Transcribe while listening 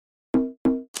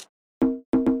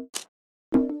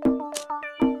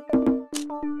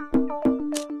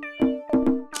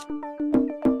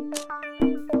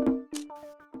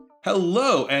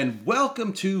Hello, and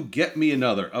welcome to Get Me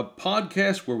Another, a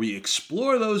podcast where we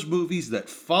explore those movies that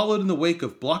followed in the wake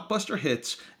of blockbuster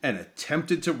hits and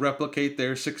attempted to replicate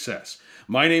their success.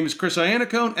 My name is Chris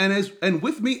Iannacone, and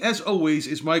with me, as always,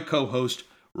 is my co-host,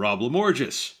 Rob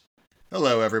Lamorgis.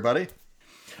 Hello, everybody.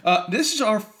 This is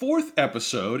our fourth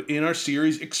episode in our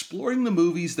series exploring the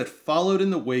movies that followed in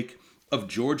the wake of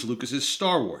George Lucas's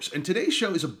Star Wars. And today's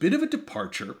show is a bit of a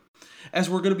departure, as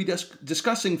we're going to be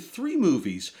discussing three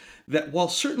movies that, while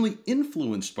certainly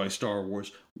influenced by Star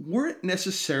Wars, weren't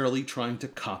necessarily trying to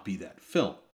copy that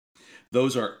film.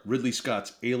 Those are Ridley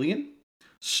Scott's Alien,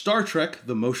 Star Trek: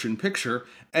 The Motion Picture,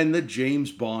 and the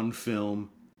James Bond film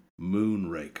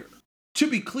Moonraker. To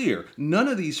be clear, none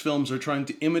of these films are trying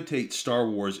to imitate Star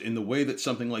Wars in the way that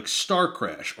something like Star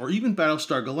Crash or even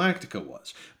Battlestar Galactica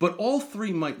was, but all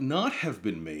three might not have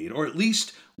been made, or at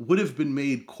least would have been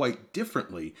made quite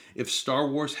differently if Star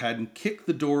Wars hadn't kicked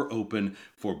the door open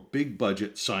for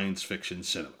big-budget science fiction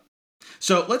cinema.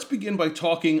 So let's begin by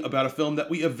talking about a film that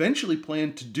we eventually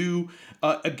plan to do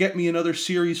a Get Me Another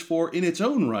series for in its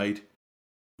own right,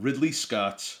 Ridley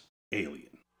Scott's Alien.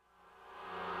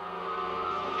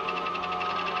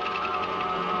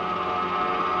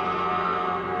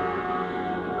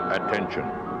 Attention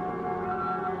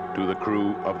to the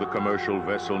crew of the commercial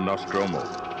vessel Nostromo.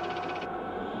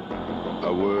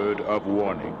 A word of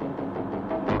warning.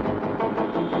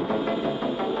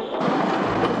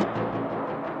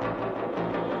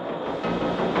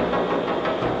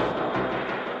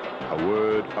 A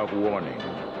word of warning.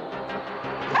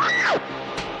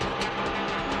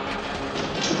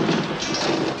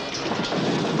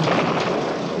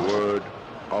 A word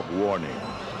of warning.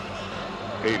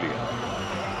 Alien.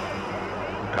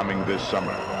 Coming this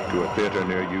summer to a theater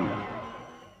near you.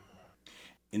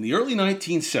 In the early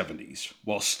 1970s,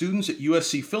 while students at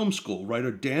USC Film School,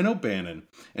 writer Dan O'Bannon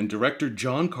and director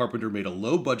John Carpenter made a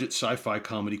low-budget sci-fi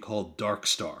comedy called Dark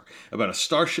Star, about a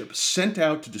starship sent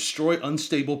out to destroy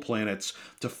unstable planets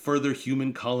to further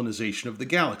human colonization of the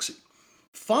galaxy.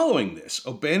 Following this,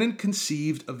 O'Bannon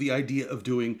conceived of the idea of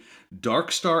doing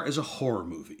Dark Star as a horror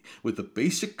movie, with the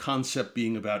basic concept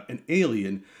being about an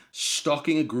alien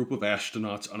stalking a group of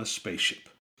astronauts on a spaceship.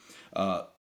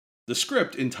 The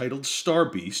script, entitled Star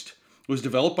Beast, was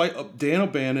developed by Dan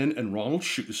O'Bannon and Ronald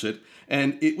Shusett,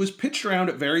 and it was pitched around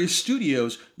at various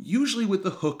studios, usually with the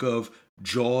hook of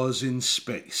Jaws in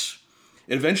space.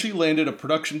 It eventually landed at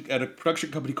a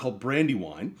production company called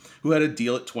Brandywine, who had a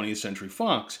deal at 20th Century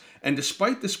Fox, and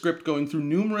despite the script going through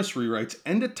numerous rewrites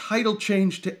and a title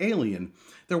change to Alien,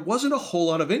 there wasn't a whole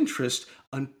lot of interest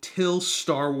until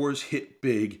Star Wars hit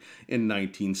big in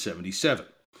 1977.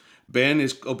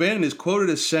 O'Bannon is quoted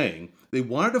as saying, "They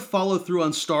wanted to follow through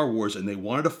on Star Wars, and they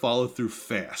wanted to follow through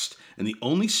fast, and the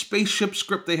only spaceship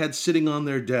script they had sitting on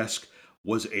their desk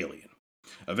was Alien."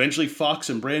 Eventually, Fox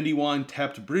and Brandywine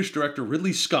tapped British director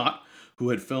Ridley Scott, who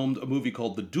had filmed a movie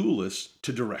called The Duelist,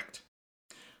 to direct.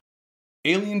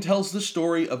 Alien tells the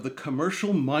story of the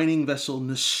commercial mining vessel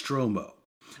Nostromo,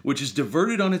 which is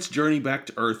diverted on its journey back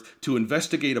to Earth to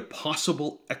investigate a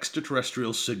possible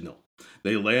extraterrestrial signal.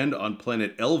 They land on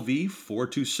planet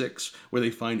LV-426, where they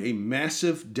find a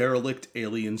massive derelict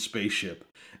alien spaceship.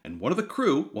 And one of the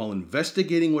crew, while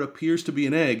investigating what appears to be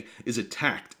an egg, is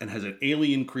attacked and has an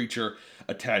alien creature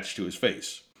attached to his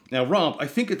face. Now, Rob, I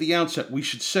think at the outset we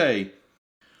should say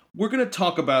we're going to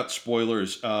talk about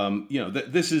spoilers.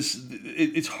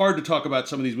 It's hard to talk about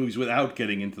some of these movies without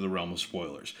getting into the realm of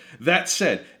spoilers. That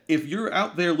said, if you're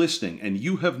out there listening and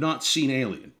you have not seen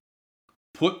Alien,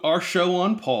 put our show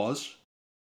on pause,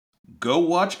 go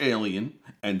watch Alien,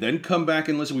 and then come back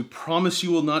and listen. We promise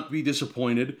you will not be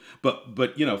disappointed. But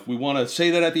we want to say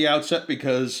that at the outset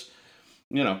because,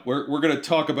 we're going to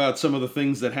talk about some of the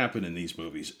things that happen in these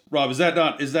movies. Rob, is that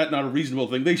not a reasonable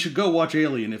thing? They should go watch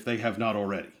Alien if they have not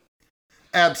already.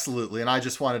 Absolutely, and I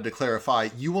just wanted to clarify,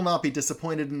 you will not be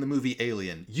disappointed in the movie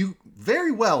Alien. You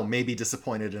very well may be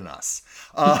disappointed in us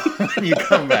when you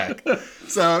come back.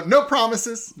 So, no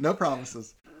promises. What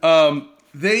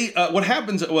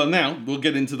happens? Well, now we'll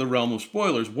get into the realm of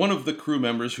spoilers. One of the crew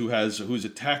members who's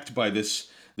attacked by this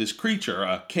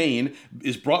creature, Kane,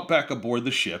 is brought back aboard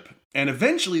the ship, and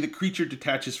eventually the creature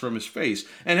detaches from his face,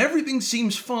 and everything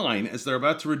seems fine as they're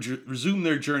about to resume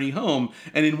their journey home.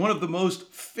 And in one of the most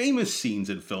famous scenes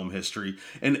in film history,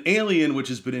 an alien which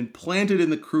has been implanted in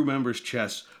the crew member's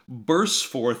chest bursts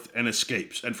forth and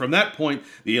escapes. And from that point,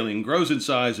 the alien grows in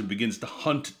size and begins to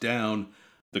hunt down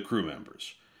the crew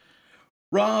members.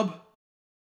 Rob,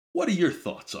 what are your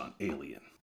thoughts on Alien?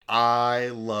 I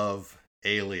love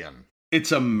Alien.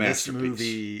 It's a masterpiece. This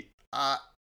movie,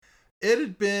 It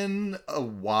had been a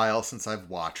while since I've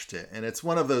watched it, and it's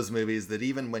one of those movies that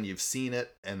even when you've seen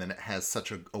it, and then it has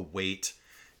such a weight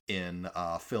in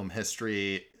film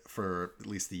history for at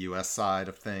least the U.S. side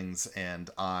of things,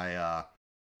 and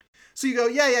so you go,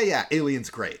 yeah, Alien's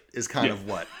great, is kind of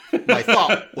what my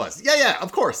thought was. Yeah,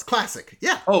 of course, classic.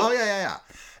 Yeah, yeah.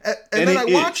 And then I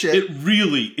watch it. It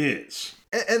really is.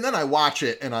 And then I watch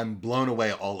it and I'm blown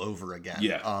away all over again.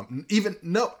 Yeah. Even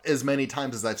as many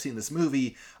times as I've seen this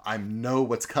movie, I know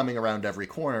what's coming around every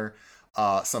corner.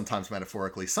 Sometimes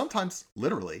metaphorically, sometimes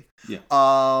literally. Yeah.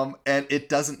 And it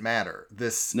doesn't matter.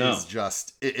 This is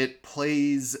just it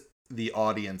plays the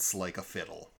audience like a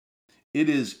fiddle. It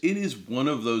is one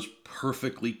of those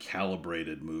perfectly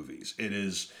calibrated movies. It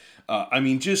is.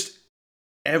 Just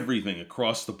everything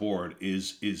across the board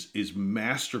is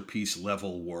masterpiece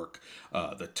level work.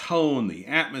 The tone, the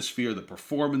atmosphere, the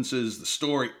performances, the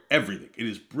story, everything. It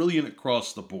is brilliant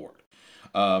across the board.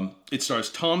 It stars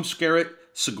Tom Skerritt,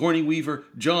 Sigourney Weaver,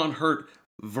 John Hurt,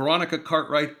 Veronica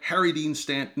Cartwright, Harry Dean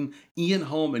Stanton, Ian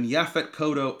Holm, and Yaphet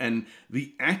Kotto, and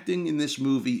the acting in this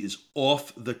movie is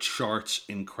off the charts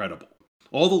incredible.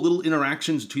 All the little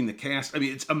interactions between the cast,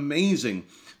 it's amazing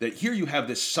that here you have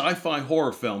this sci-fi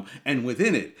horror film, and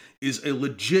within it is a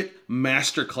legit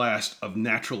masterclass of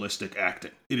naturalistic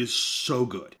acting. It is so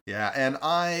good. Yeah, and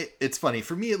it's funny,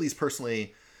 for me at least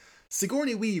personally,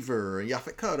 Sigourney Weaver,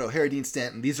 Yaphet Kotto, Harry Dean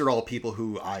Stanton, these are all people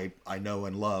who I know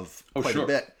and love quite a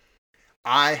bit.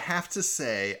 I have to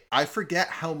say, I forget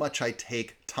how much I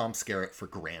take Tom Skerritt for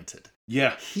granted.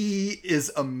 Yeah. He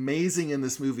is amazing in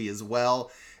this movie as well.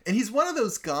 And he's one of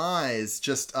those guys,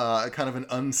 just kind of an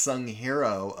unsung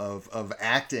hero of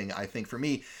acting, I think, for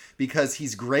me, because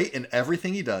he's great in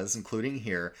everything he does, including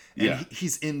here. And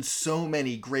he's in so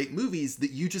many great movies that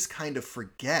you just kind of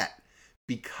forget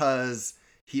because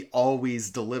he always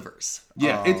delivers.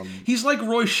 Yeah, he's like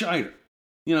Roy Scheider.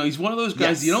 He's one of those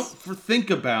guys you don't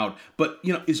think about, but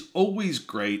is always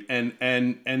great, and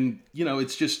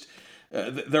it's just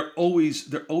they're always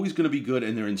going to be good,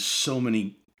 and they're in so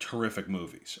many terrific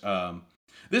movies.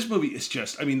 This movie is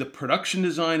just, the production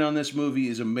design on this movie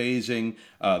is amazing.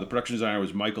 The production designer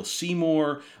was Michael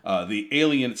Seymour. The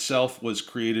alien itself was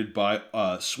created by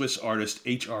Swiss artist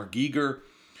H.R. Giger.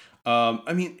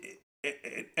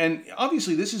 And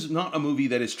obviously this is not a movie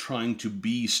that is trying to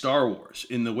be Star Wars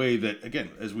in the way that, again,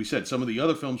 as we said, some of the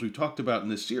other films we've talked about in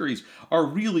this series are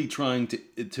really trying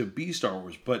to be Star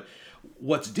Wars. But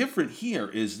what's different here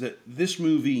is that this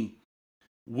movie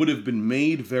would have been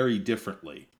made very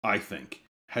differently, I think,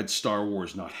 had Star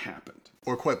Wars not happened.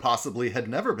 Or quite possibly had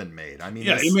never been made.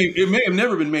 It may have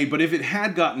never been made, but if it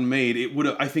had gotten made,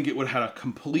 I think it would have had a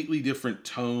completely different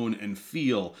tone and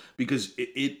feel, because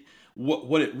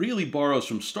what it really borrows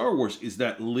from Star Wars is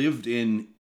that lived in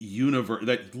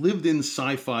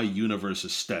sci-fi universe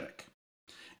aesthetic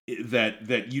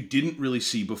that you didn't really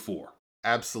see before.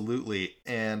 Absolutely.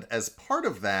 And as part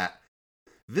of that,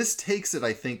 this takes it,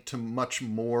 I think, to much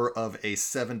more of a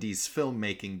 70s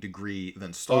filmmaking degree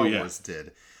than Star Wars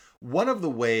did. One of the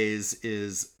ways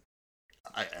is,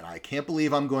 and I can't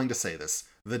believe I'm going to say this,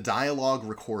 the dialogue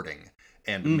recording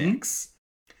and mix.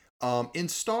 In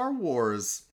Star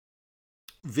Wars,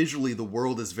 visually the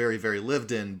world is very, very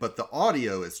lived in, but the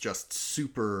audio is just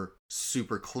super,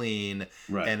 super clean.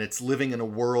 Right. And it's living in a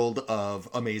world of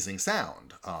amazing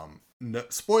sound. No,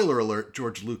 spoiler alert,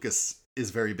 George Lucas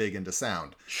is very big into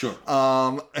sound. Sure.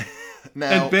 Now,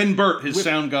 and Ben Burt, his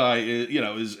sound guy,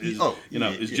 is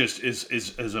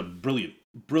a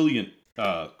brilliant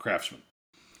craftsman.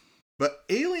 But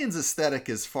Alien's aesthetic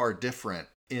is far different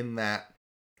in that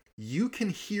you can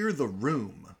hear the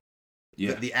room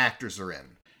that the actors are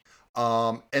in.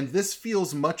 And this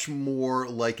feels much more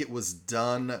like it was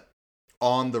done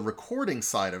on the recording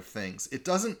side of things. It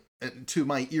doesn't, to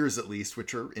my ears at least,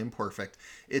 which are imperfect,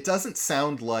 it doesn't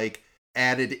sound like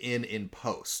added in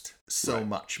post so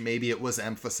much. Maybe it was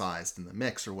emphasized in the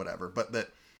mix or whatever, but that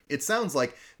it sounds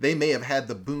like they may have had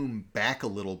the boom back a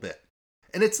little bit.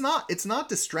 And it's not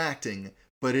distracting,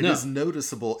 but it is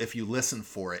noticeable if you listen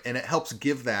for it. And it helps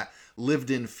give that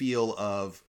lived in feel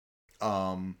of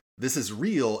this is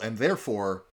real, and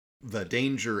therefore the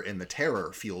danger and the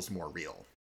terror feels more real.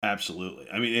 Absolutely.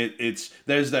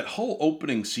 There's that whole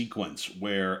opening sequence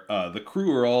where the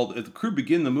crew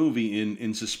begin the movie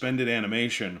in suspended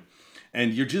animation,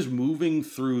 and you're just moving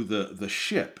through the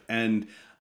ship, and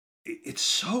it's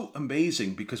so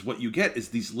amazing because what you get is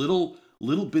these little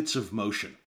bits of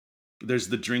motion. There's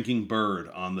the drinking bird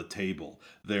on the table.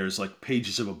 There's like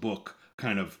pages of a book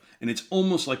kind of, and it's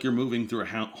almost like you're moving through a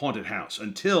haunted house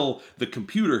until the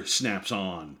computer snaps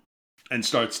on. and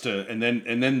starts to, and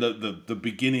then the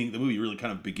beginning, the movie really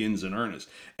kind of begins in earnest,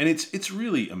 and it's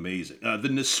really amazing. The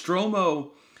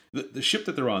Nostromo, the ship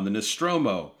that they're on, the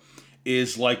Nostromo,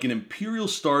 is like an Imperial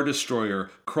Star Destroyer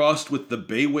crossed with the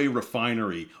Bayway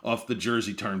Refinery off the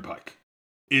Jersey Turnpike.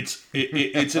 It's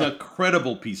an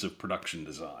incredible piece of production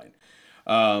design.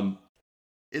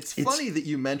 It's funny that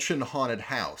you mentioned Haunted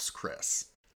House, Chris.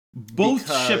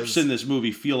 Both ships in this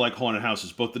movie feel like haunted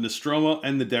houses, both the Nostromo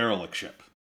and the derelict ship.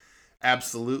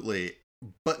 Absolutely.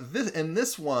 But in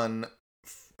this one,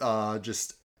 I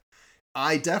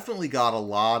definitely got a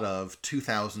lot of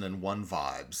 2001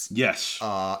 vibes. Yes.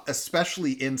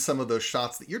 Especially in some of those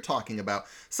shots that you're talking about.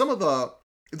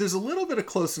 There's a little bit of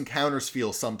Close Encounters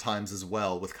feel sometimes as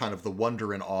well, with kind of the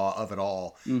wonder and awe of it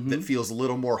all, that feels a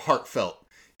little more heartfelt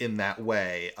in that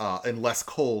way, and less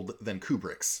cold than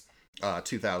Kubrick's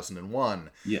 2001.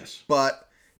 Yes. But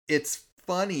it's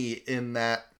funny in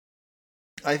that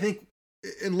I think,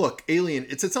 and look, Alien,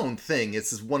 it's its own thing.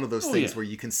 It's one of those things where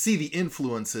you can see the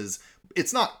influences.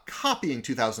 It's not copying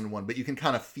 2001, but you can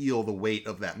kind of feel the weight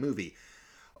of that movie.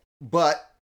 But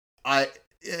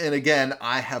and again,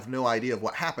 I have no idea of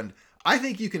what happened. I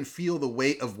think you can feel the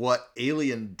weight of what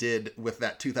Alien did with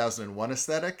that 2001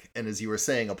 aesthetic. And as you were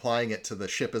saying, applying it to the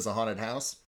ship as a haunted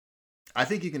house. I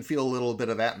think you can feel a little bit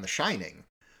of that in The Shining.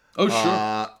 Oh,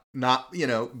 sure. Not,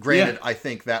 granted, I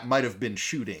think that might have been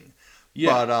shooting.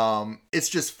 Yeah. But it's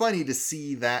just funny to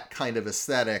see that kind of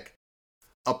aesthetic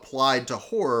applied to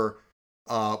horror,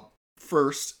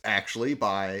 first, actually,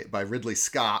 by Ridley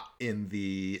Scott in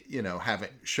the,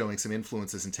 showing some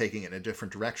influences and taking it in a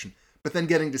different direction. But then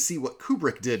getting to see what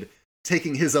Kubrick did,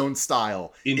 taking his own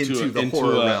style into the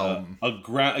horror realm.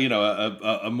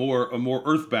 A more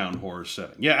earthbound horror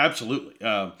setting. Yeah, absolutely.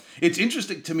 It's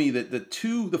interesting to me that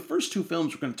the first two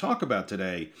films we're going to talk about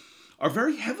today are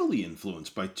very heavily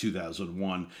influenced by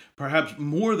 2001, perhaps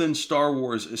more than Star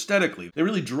Wars aesthetically. They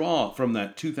really draw from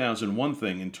that 2001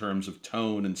 thing in terms of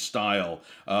tone and style.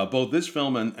 Both this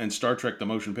film and Star Trek the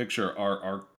Motion Picture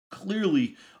are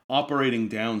clearly operating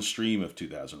downstream of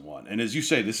 2001. And as you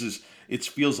say, it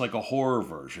feels like a horror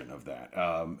version of that.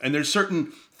 And there's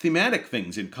certain thematic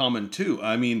things in common too.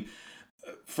 I mean,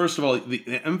 first of all,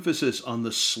 the emphasis on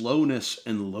the slowness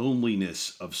and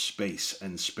loneliness of space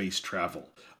and space travel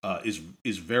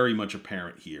is very much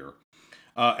apparent here.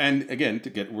 And again, to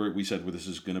get where we said this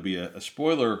is going to be a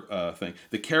spoiler thing,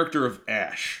 the character of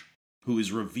Ash, who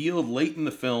is revealed late in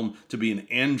the film to be an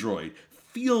android,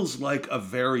 feels like a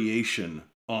variation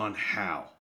on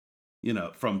Hal,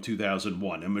 from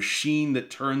 2001, a machine that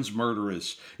turns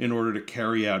murderous in order to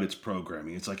carry out its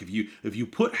programming. It's like if you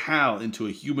put Hal into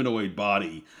a humanoid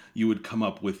body, you would come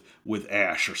up with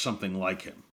Ash or something like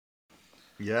him.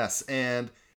 Yes,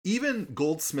 and even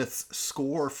Goldsmith's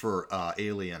score for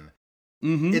Alien,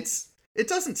 it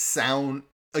doesn't sound,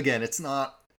 again, it's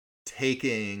not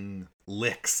taking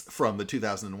licks from the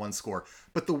 2001 score,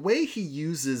 but the way he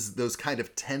uses those kind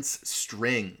of tense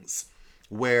strings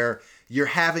where you're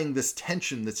having this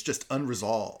tension that's just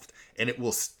unresolved and it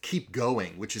will keep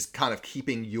going, which is kind of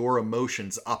keeping your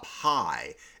emotions up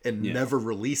high and never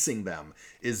releasing them,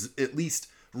 is at least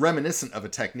reminiscent of a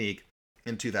technique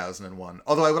in 2001.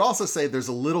 Although I would also say there's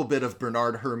a little bit of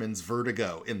Bernard Herrmann's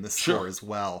Vertigo in the score as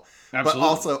well. Absolutely. But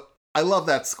also, I love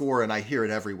that score and I hear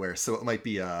it everywhere, so it might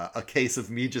be a case of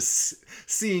me just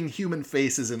seeing human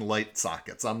faces in light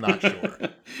sockets. I'm not sure.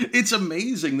 It's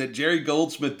amazing that Jerry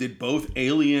Goldsmith did both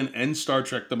Alien and Star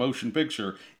Trek the Motion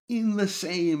Picture in the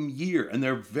same year, and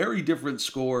they're very different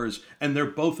scores, and they're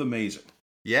both amazing.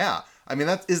 Yeah. I mean,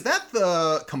 is that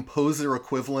the composer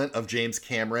equivalent of James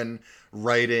Cameron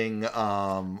writing,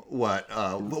 what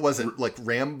was it, like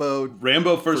Rambo?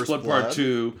 Rambo First Blood Part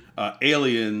 2,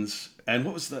 Aliens, and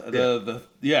what was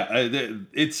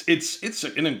it's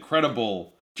an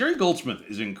incredible, Jerry Goldsmith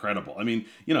is incredible. I mean,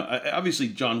 obviously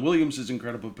John Williams is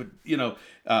incredible, but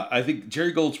I think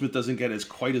Jerry Goldsmith doesn't get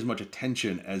quite as much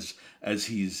attention as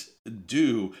he's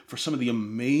due for some of the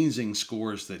amazing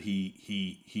scores that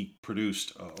he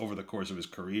produced over the course of his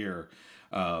career.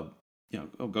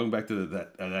 Going back to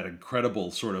that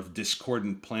incredible sort of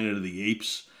discordant Planet of the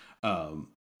Apes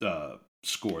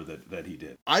score that he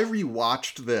did. I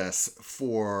rewatched this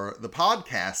for the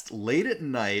podcast late at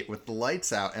night with the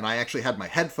lights out, and I actually had my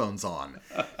headphones on.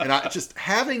 And I just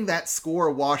having that score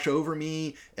wash over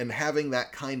me and having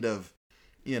that kind of,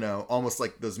 almost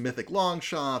like those mythic long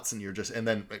shots, and and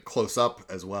then close up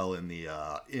as well in the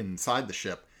inside the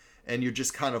ship, and you're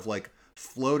just kind of like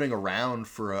floating around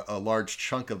for a large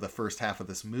chunk of the first half of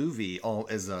this movie, all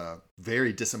as a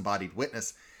very disembodied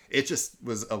witness. it just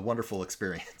was a wonderful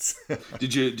experience.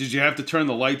 Did you have to turn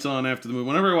the lights on after the movie?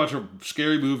 Whenever I watch a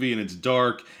scary movie and it's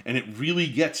dark and it really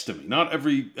gets to me, not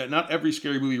every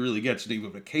scary movie really gets to me,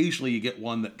 but occasionally you get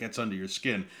one that gets under your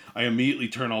skin. I immediately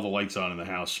turn all the lights on in the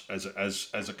house as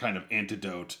a kind of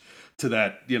antidote to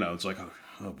that. It's like,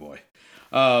 oh boy.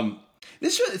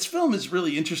 This film is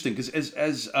really interesting because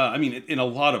in a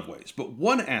lot of ways, but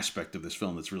one aspect of this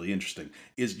film that's really interesting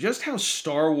is just how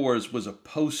Star Wars was a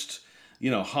post,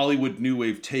 Hollywood New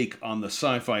Wave take on the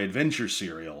sci-fi adventure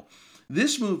serial.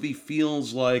 This movie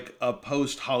feels like a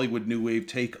post Hollywood New Wave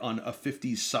take on a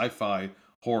 50s sci-fi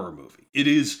horror movie. It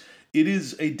is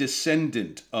a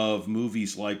descendant of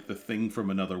movies like The Thing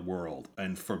from Another World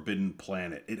and Forbidden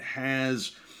Planet. It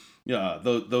has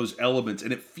those elements,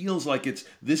 and it feels like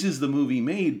this is the movie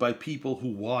made by people who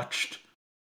watched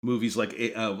movies like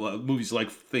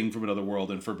Thing from Another World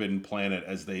and Forbidden Planet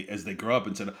as they grew up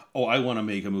and said, "Oh, I want to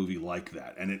make a movie like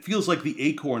that." And it feels like the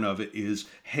acorn of it is,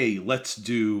 "Hey, let's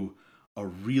do a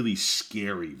really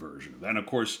scary version." And of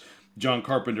course, John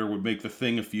Carpenter would make The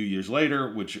Thing a few years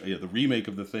later, which the remake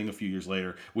of The Thing a few years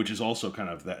later, which is also kind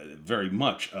of that very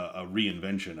much a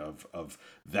reinvention of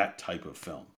that type of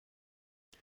film.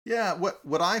 Yeah,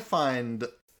 what I find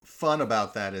fun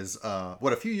about that is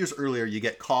a few years earlier you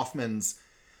get Kaufman's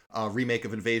remake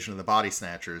of Invasion of the Body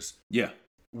Snatchers. Yeah.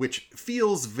 Which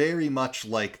feels very much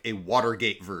like a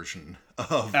Watergate version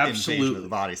of Invasion of the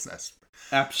Body Snatchers.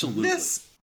 Absolutely.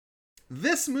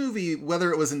 This movie,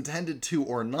 whether it was intended to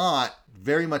or not,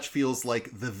 very much feels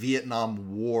like the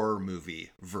Vietnam War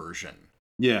movie version.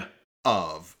 Yeah.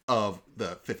 Of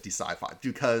the 50 sci-fi,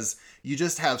 because you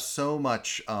just have so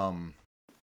much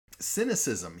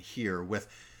cynicism here with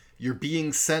you're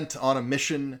being sent on a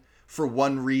mission for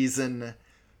one reason.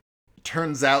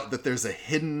 Turns out that there's a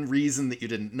hidden reason that you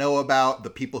didn't know about.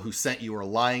 The people who sent you are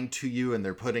lying to you and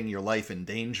they're putting your life in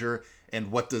danger.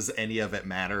 And what does any of it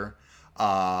matter?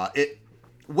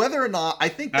 Whether or not, I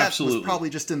think that was probably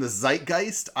just in the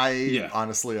zeitgeist.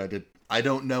 Honestly, I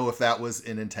don't know if that was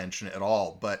an intention at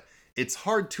all, but it's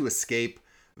hard to escape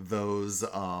those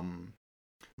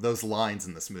lines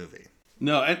in this movie.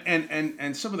 No,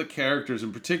 and some of the characters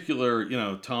in particular,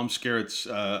 Tom Skerritt's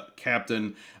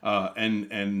Captain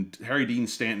and Harry Dean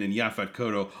Stanton and Yaphet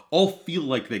Kotto all feel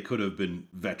like they could have been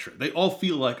veteran. They all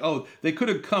feel like, they could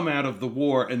have come out of the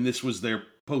war and this was their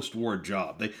post-war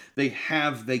job. They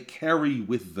carry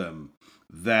with them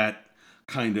that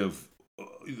kind of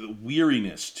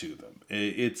weariness to them.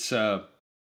 It's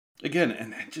again,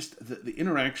 and just the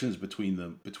interactions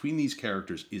between these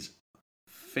characters is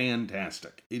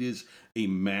fantastic. It is a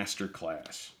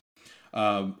masterclass.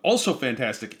 Also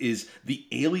fantastic is the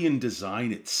alien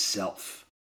design itself.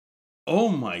 Oh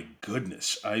my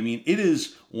goodness. I mean, it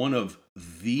is one of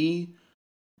the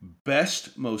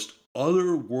best, most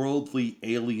otherworldly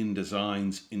alien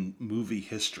designs in movie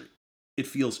history. It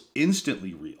feels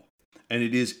instantly real, and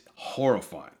it is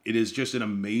horrifying. It is just an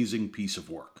amazing piece of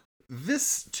work.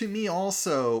 This, to me,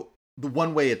 also, the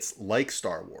one way it's like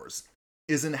Star Wars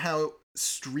is in how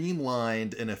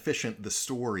streamlined and efficient the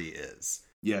story is.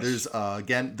 Yes.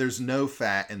 There's no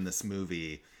fat in this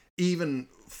movie, even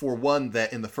for one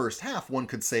that in the first half one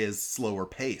could say is slower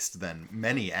paced than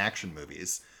many action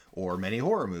movies or many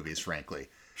horror movies, frankly.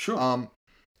 Sure.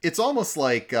 It's almost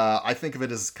like I think of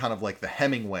it as kind of like the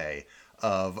Hemingway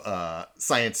of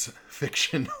science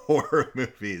fiction horror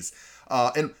movies,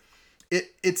 and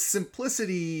its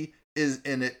simplicity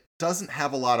and it doesn't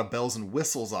have a lot of bells and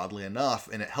whistles, oddly enough,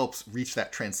 and it helps reach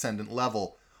that transcendent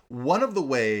level. One of the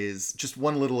ways, just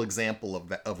one little example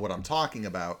of what I'm talking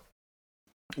about,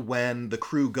 when the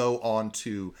crew go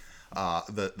onto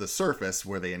the surface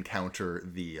where they encounter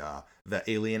the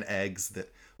alien eggs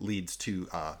that leads to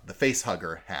the face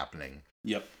hugger happening.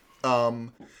 Yep.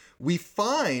 We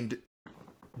find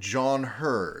John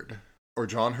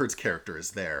Hurd's character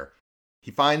is there. He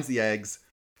finds the eggs.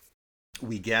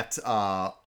 We get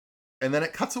and then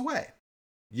it cuts away.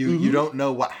 You don't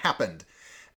know what happened.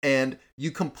 And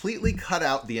you completely cut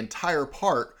out the entire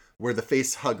part where the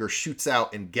face hugger shoots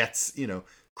out and gets,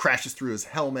 crashes through his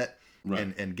helmet,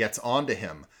 right, and gets onto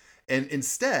him. And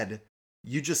instead,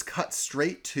 you just cut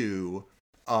straight to,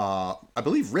 I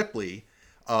believe, Ripley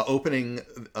opening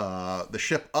the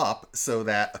ship up so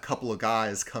that a couple of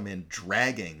guys come in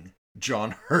dragging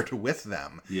John Hurt with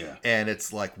them. Yeah. And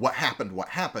it's like, what happened? What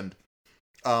happened?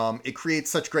 It creates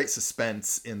such great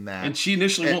suspense in that. And she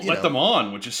initially won't let them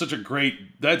on, which is such a great...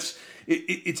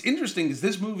 It's interesting because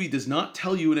this movie does not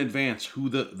tell you in advance who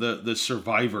the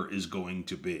survivor is going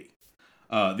to be.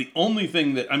 The only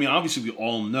thing that, I mean, obviously we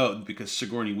all know, because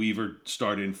Sigourney Weaver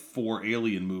starred in 4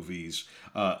 Alien movies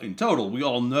in total, we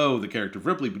all know the character of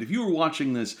Ripley, but if you were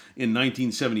watching this in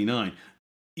 1979,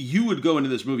 you would go into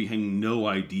this movie having no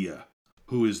idea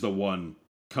who is the one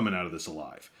coming out of this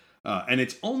alive. And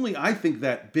it's only, I think,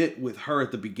 that bit with her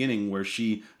at the beginning where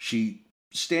she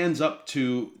stands up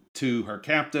to her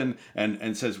captain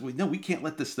and says, no, we can't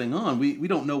let this thing on. We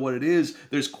don't know what it is.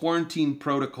 There's quarantine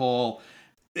protocol.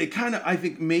 It kind of, I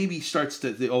think, maybe starts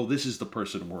to, this is the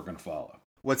person we're going to follow.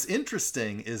 What's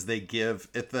interesting is they give,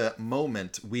 at the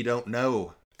moment, we don't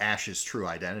know Ash's true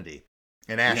identity.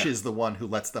 And Ash is the one who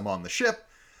lets them on the ship,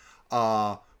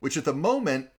 which at the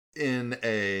moment, in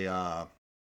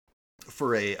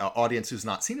for a audience who's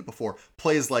not seen it before,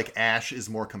 plays like Ash is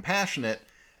more compassionate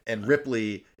and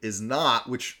Ripley is not,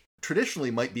 which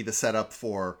traditionally might be the setup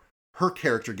for her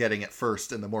character getting it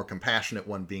first and the more compassionate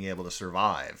one being able to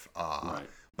survive. Right.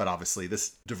 But obviously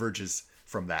this diverges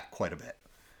from that quite a bit.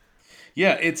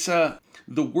 Yeah, it's the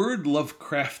word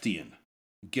Lovecraftian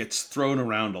gets thrown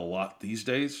around a lot these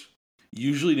days,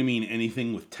 usually to mean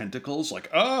anything with tentacles, like,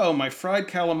 oh, my fried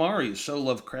calamari is so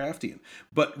Lovecraftian.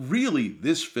 But really,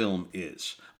 this film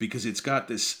is, because it's got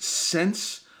this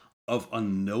sense of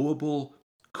unknowable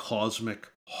cosmic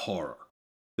horror,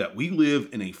 that we live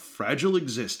in a fragile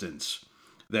existence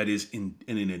that is in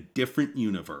a different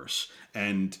universe.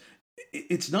 And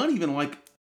it's not even like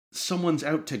someone's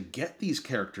out to get these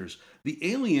characters. The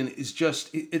alien is just,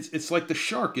 it's like the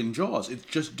shark in Jaws. It's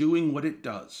just doing what it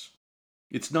does.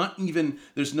 It's not even,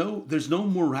 there's no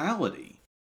morality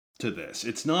to this.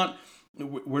 It's not,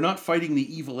 we're not fighting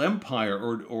the evil empire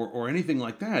or anything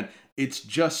like that. It's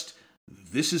just,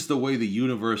 this is the way the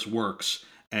universe works,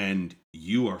 and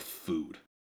you are food.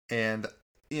 And,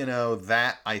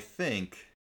 that, I think,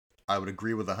 I would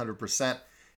agree with 100%.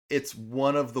 It's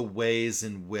one of the ways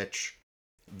in which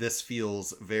this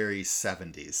feels very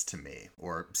 70s to me,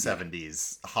 or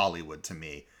 70s Hollywood to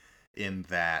me, in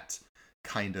that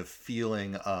kind of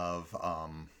feeling of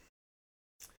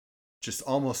just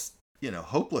almost,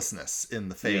 hopelessness in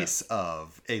the face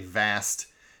of a vast,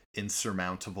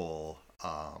 insurmountable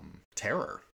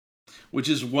terror. Which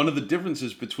is one of the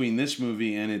differences between this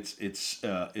movie and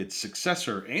its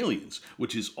successor, Aliens,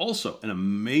 which is also an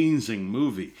amazing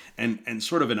movie and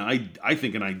sort of I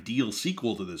think an ideal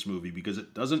sequel to this movie, because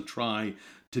it doesn't try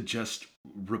to just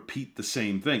repeat the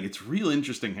same thing. It's real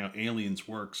interesting how Aliens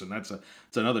works, and it's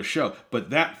another show. But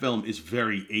that film is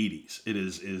very 80s. It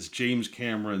is James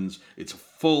Cameron's. It's a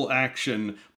full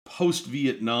action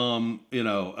post-Vietnam.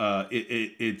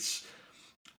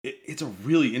 It's a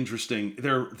really interesting.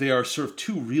 They are sort of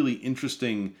two really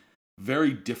interesting,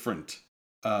 very different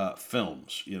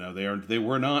films. They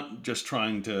were not just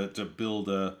trying to build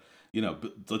a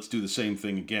let's do the same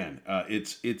thing again.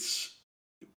 It's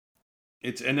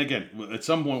and again, at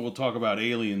some point we'll talk about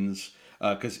Aliens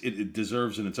because it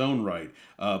deserves in its own right.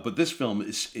 But this film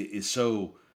is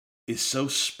so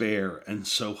spare and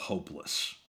so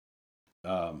hopeless,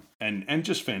 and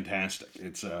just fantastic.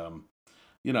 It's and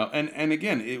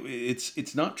again,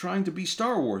 it's not trying to be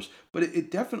Star Wars, but it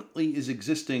definitely is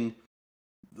existing.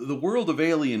 The world of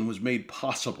Alien was made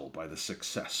possible by the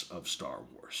success of Star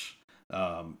Wars.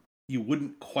 You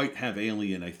wouldn't quite have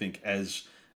Alien, I think, as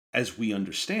we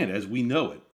understand, as we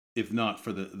know it, if not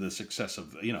for the success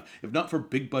of, if not for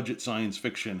big budget science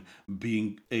fiction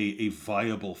being a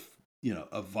viable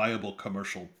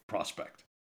commercial prospect.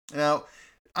 Now,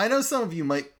 I know some of you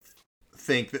might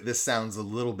think that this sounds a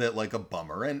little bit like a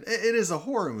bummer, and it is a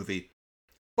horror movie,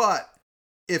 but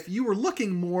if you were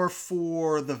looking more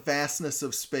for the vastness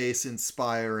of space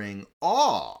inspiring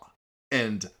awe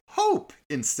and hope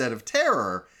instead of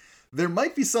terror, there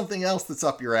might be something else that's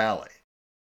up your alley.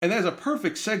 And that's a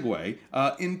perfect segue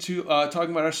into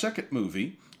talking about our second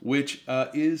movie, which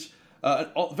is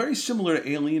very similar to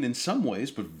Alien in some ways,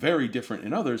 but very different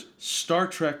in others, Star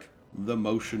Trek: The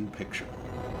Motion Picture.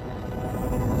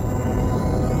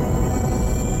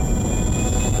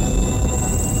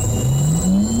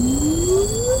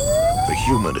 The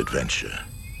human adventure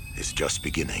is just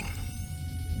beginning.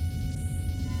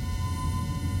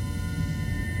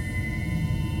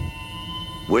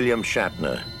 William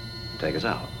Shatner. Take us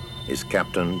out. Is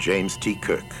Captain James T.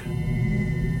 Kirk.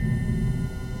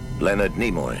 Leonard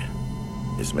Nimoy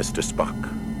is Mr. Spock.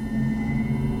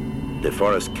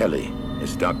 DeForest Kelley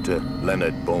is Dr.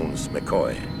 Leonard Bones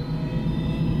McCoy.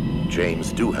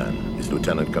 James Doohan is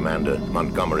Lieutenant Commander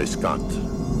Montgomery Scott.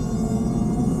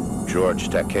 George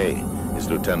Takei is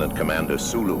Lieutenant Commander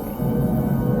Sulu.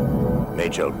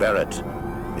 Majel Barrett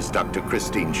is Dr.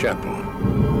 Christine Chappell.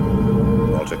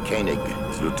 Walter Koenig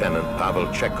is Lieutenant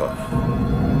Pavel Chekhov.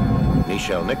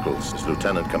 Nichelle Nichols is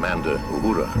Lieutenant Commander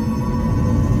Uhura.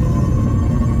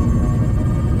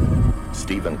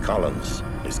 Stephen Collins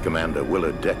is Commander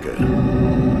Willard Decker.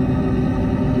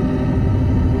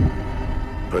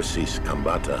 Persis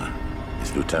Kambata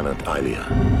is Lieutenant Ilia.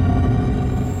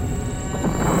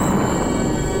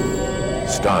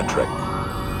 Star Trek,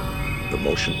 the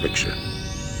motion picture.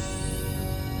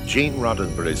 Gene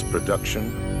Roddenberry's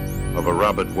production of a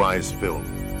Robert Wise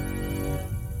film.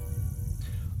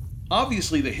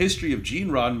 Obviously, the history of Gene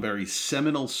Roddenberry's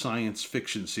seminal science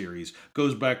fiction series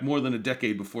goes back more than a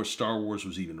decade before Star Wars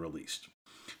was even released.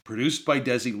 Produced by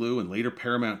Desilu and later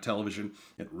Paramount Television,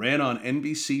 it ran on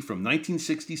NBC from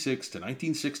 1966 to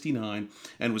 1969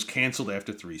 and was canceled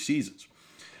after 3 seasons.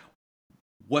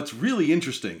 What's really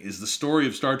interesting is the story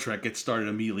of Star Trek gets started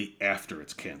immediately after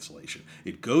its cancellation.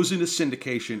 It goes into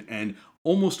syndication and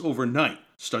almost overnight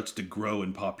starts to grow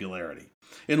in popularity.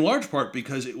 In large part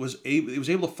because it was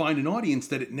able to find an audience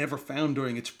that it never found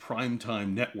during its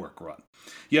primetime network run.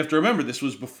 You have to remember, this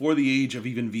was before the age of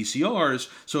even VCRs,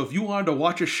 so if you wanted to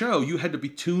watch a show, you had to be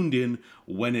tuned in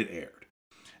when it aired.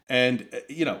 And,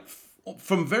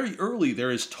 from very early, there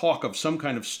is talk of some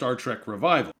kind of Star Trek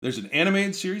revival. There's an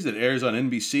animated series that airs on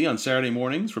NBC on Saturday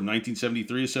mornings from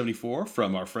 1973 to 74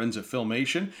 from our friends at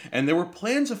Filmation, and there were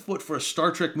plans afoot for a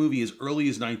Star Trek movie as early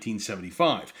as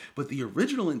 1975, but the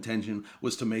original intention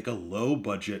was to make a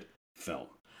low-budget film,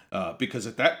 because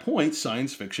at that point,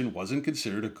 science fiction wasn't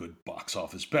considered a good box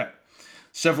office bet.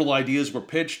 Several ideas were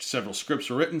pitched, several scripts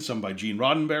were written, some by Gene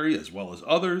Roddenberry as well as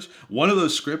others. One of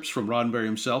those scripts from Roddenberry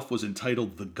himself was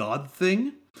entitled The God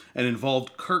Thing and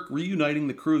involved Kirk reuniting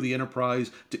the crew of the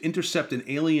Enterprise to intercept an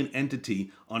alien entity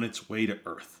on its way to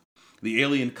Earth. The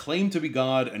alien claimed to be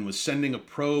God and was sending a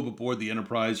probe aboard the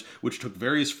Enterprise, which took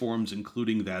various forms,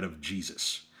 including that of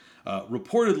Jesus.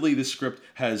 Reportedly, this script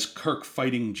has Kirk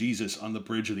fighting Jesus on the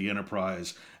bridge of the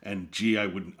Enterprise, and gee, I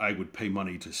would pay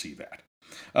money to see that.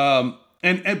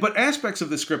 But aspects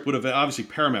of this script would have, obviously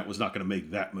Paramount was not going to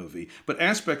make that movie, but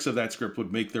aspects of that script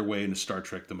would make their way into Star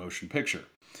Trek the Motion Picture.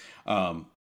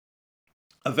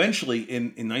 Eventually, in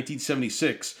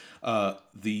 1976,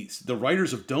 the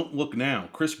writers of Don't Look Now,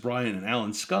 Chris Bryan and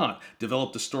Alan Scott,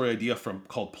 developed a story idea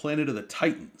called Planet of the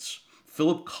Titans.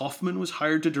 Philip Kaufman was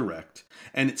hired to direct,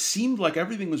 and it seemed like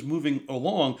everything was moving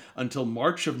along until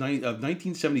March of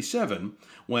 1977,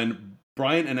 when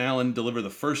Bryan and Allen deliver the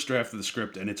first draft of the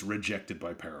script, and it's rejected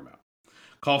by Paramount.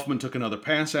 Kaufman took another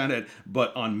pass at it,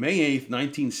 but on May 8th,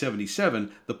 1977,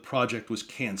 the project was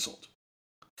canceled.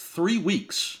 3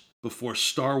 weeks before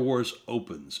Star Wars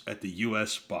opens at the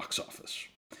U.S. box office.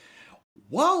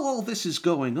 While all this is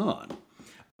going on,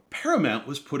 Paramount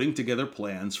was putting together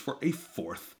plans for a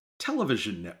 4th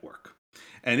television network.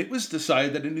 And it was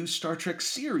decided that a new Star Trek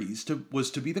series was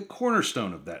to be the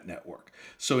cornerstone of that network.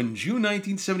 So in June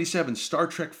 1977, Star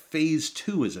Trek Phase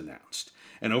 2 is announced.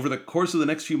 And over the course of the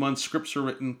next few months, scripts are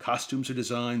written, costumes are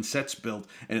designed, sets built,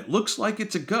 and it looks like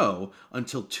it's a go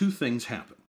until 2 things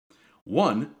happen.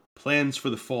 1, plans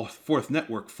for the 4th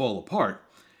network fall apart.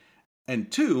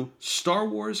 And 2, Star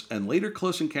Wars and later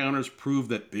Close Encounters prove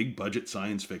that big-budget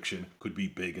science fiction could be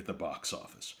big at the box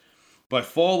office. By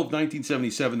fall of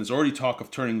 1977, there's already talk of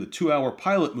turning the 2-hour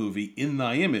pilot movie, In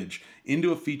Thy Image,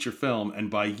 into a feature film, and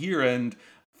by year-end,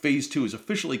 Phase 2 is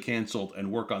officially canceled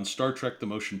and work on Star Trek the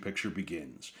Motion Picture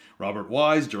begins. Robert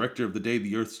Wise, director of The Day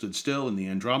the Earth Stood Still and The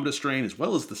Andromeda Strain, as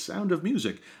well as The Sound of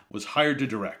Music, was hired to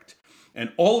direct.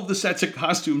 And all of the sets and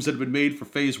costumes that had been made for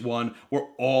Phase 1 were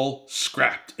all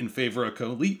scrapped in favor of a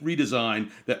complete redesign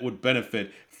that would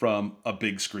benefit from a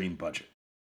big screen budget.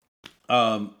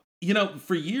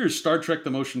 For years, Star Trek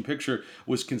the Motion Picture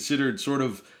was considered sort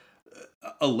of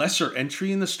a lesser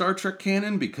entry in the Star Trek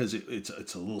canon because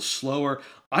it's a little slower.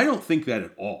 I don't think that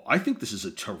at all. I think this is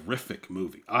a terrific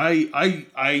movie.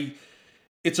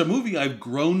 It's a movie I've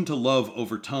grown to love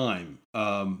over time.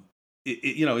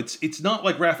 It's not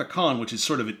like Wrath of Khan, which is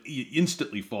sort of you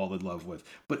instantly fall in love with,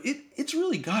 but it's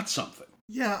really got something.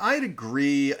 Yeah, I'd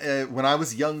agree. When I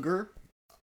was younger,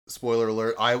 spoiler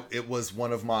alert, it was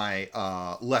one of my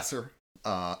lesser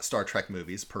Star Trek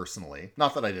movies, personally.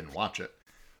 Not that I didn't watch it.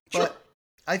 But sure.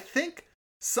 I think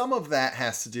some of that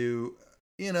has to do,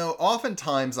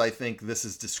 oftentimes I think this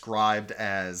is described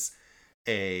as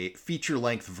a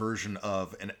feature-length version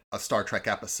of a Star Trek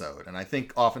episode. And I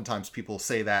think oftentimes people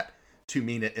say that to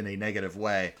mean it in a negative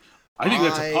way. I think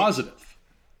that's a positive.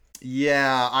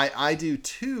 Yeah, I do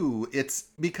too. It's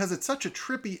because it's such a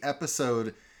trippy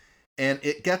episode, and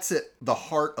it gets at the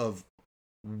heart of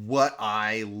what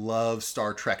I love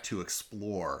Star Trek to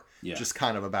explore. Yeah. Just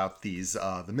kind of about these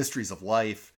the mysteries of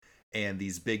life and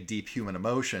these big, deep human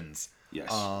emotions.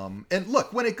 Yes. And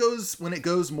look, when it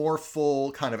goes more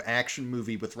full kind of action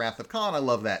movie with Wrath of Khan, I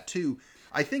love that too.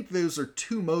 I think those are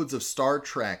two modes of Star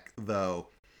Trek, though,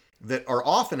 that are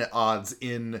often at odds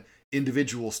in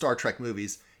individual Star Trek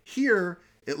movies. Here,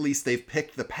 at least they've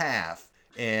picked the path,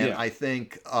 and I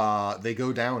think they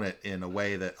go down it in a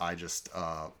way that I just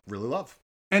really love.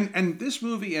 And this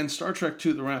movie and Star Trek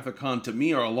II: The Wrath of Khan, to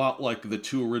me, are a lot like the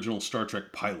two original Star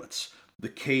Trek pilots, The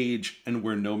Cage and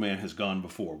Where No Man Has Gone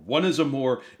Before. One is a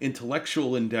more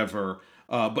intellectual endeavor,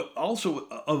 but also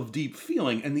of deep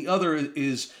feeling, and the other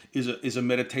is a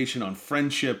meditation on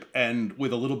friendship and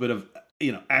with a little bit of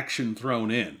action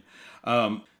thrown in.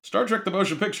 Star Trek: The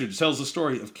Motion Picture tells the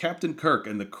story of Captain Kirk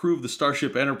and the crew of the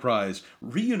Starship Enterprise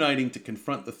reuniting to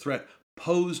confront the threat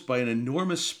posed by an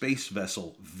enormous space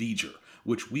vessel, V'ger,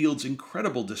 which wields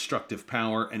incredible destructive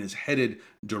power and is headed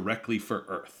directly for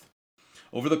Earth.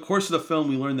 Over the course of the film,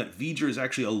 we learn that V'ger is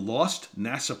actually a lost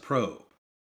NASA probe,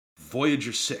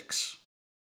 Voyager 6,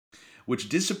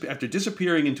 which, after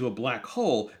disappearing into a black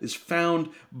hole, is found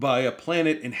by a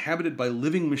planet inhabited by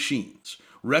living machines.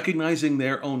 Recognizing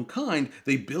their own kind,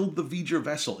 they build the V'ger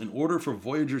vessel in order for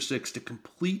Voyager 6 to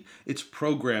complete its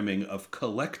programming of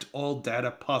collect all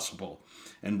data possible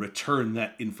and return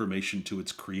that information to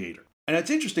its creator. And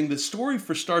it's interesting, the story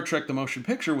for Star Trek: The Motion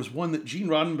Picture was one that Gene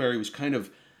Roddenberry was kind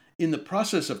of in the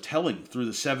process of telling through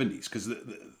the 70s, because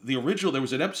the original, there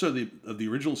was an episode of the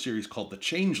original series called The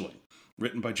Changeling,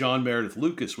 written by John Meredith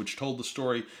Lucas, which told the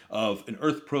story of an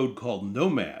Earth probe called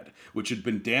Nomad, which had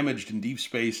been damaged in deep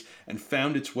space and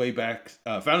found its way to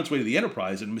the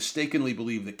Enterprise and mistakenly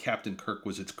believed that Captain Kirk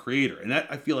was its creator. And that,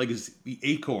 I feel like, is the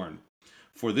acorn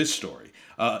for this story.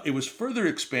 It was further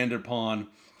expanded upon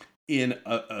in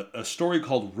a story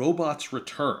called Robots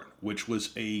Return, which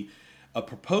was a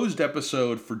proposed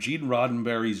episode for Gene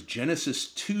Roddenberry's Genesis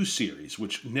 2 series,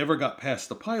 which never got past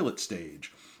the pilot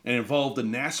stage, and involved a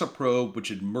NASA probe which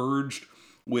had merged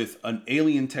with an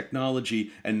alien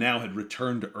technology and now had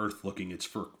returned to Earth looking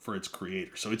for its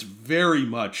creator. So it's very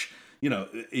much,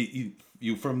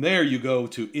 from there you go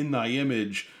to In Thy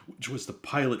Image, which was the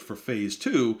pilot for Phase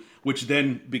 2, which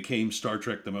then became Star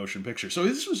Trek: The Motion Picture. So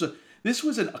this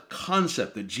was a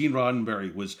concept that Gene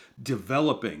Roddenberry was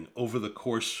developing over the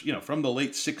course, from the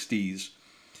late 60s.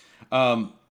 And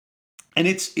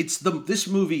this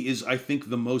movie is, I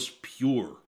think, the most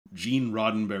pure Gene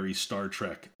Roddenberry Star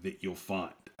Trek that you'll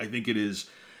find. I think it is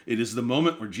the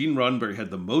moment where Gene Roddenberry had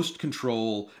the most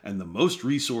control and the most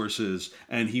resources,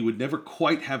 and he would never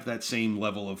quite have that same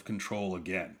level of control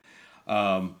again.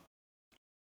 I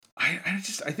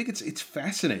think it's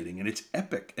fascinating and it's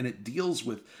epic, and it deals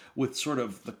with sort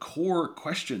of the core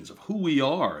questions of who we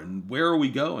are and where are we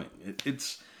going.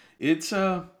 It's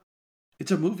a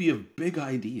movie of big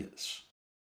ideas.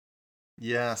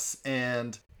 Yes,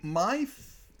 and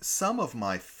some of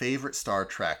my favorite Star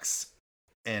Treks,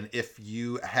 and if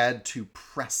you had to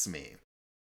press me,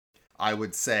 I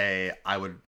would say I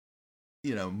would,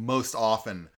 most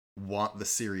often want the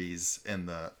series and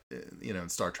in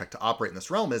Star Trek to operate in this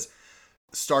realm is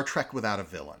Star Trek Without a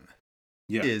Villain.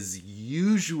 Yeah. Is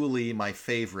usually my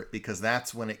favorite because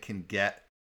that's when it can get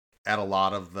at a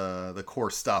lot of the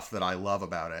core stuff that I love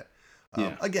about it.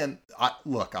 Again, I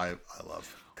love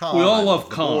Khan. We all love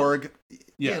Khan. Borg.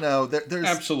 Yeah. There's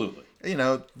absolutely.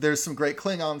 There's some great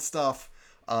Klingon stuff,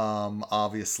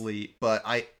 obviously, but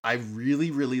I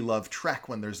really, really love Trek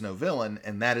when there's no villain,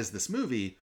 and that is this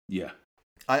movie. Yeah.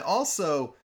 I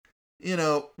also,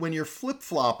 when you're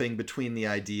flip-flopping between the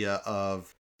idea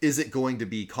of, is it going to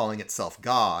be calling itself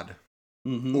God,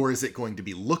 or is it going to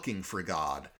be looking for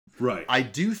God? Right. I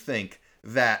do think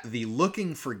that the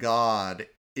looking for God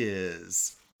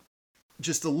is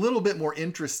just a little bit more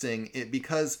interesting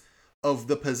because of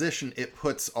the position it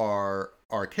puts our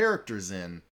characters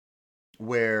in,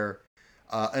 where,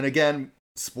 and again,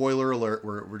 spoiler alert,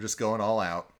 we're just going all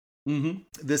out.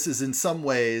 This is in some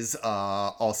ways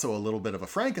also a little bit of a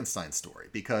Frankenstein story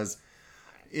because,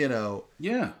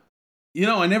 Yeah.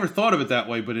 I never thought of it that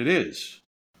way, but it is.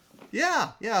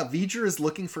 Yeah. V'ger is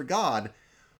looking for God,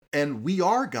 and we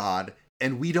are God,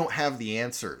 and we don't have the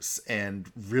answers,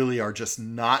 and really are just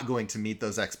not going to meet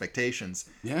those expectations.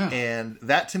 Yeah. And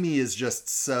that to me is just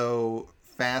so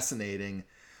fascinating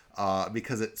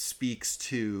because it speaks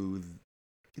to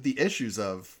the issues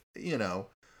of,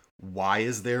 why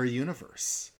is there a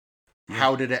universe? Yeah.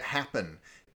 How did it happen?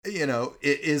 It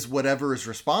is whatever is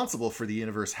responsible for the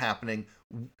universe happening.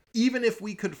 Even if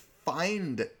we could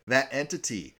find that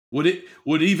entity, would it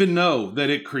even know that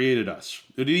it created us?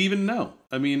 Would it even know?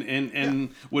 I mean,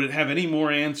 and would it have any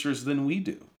more answers than we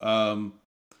do?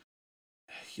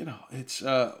 It's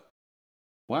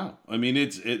wow. I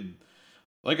mean,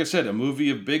 Like I said, a movie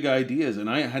of big ideas, and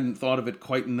I hadn't thought of it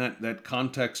quite in that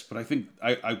context, but I think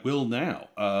I will now.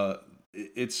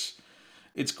 It's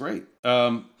great.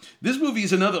 This movie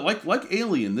is another like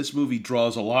Alien. This movie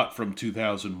draws a lot from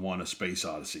 2001: A Space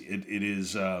Odyssey. It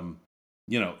is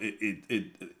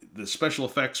the special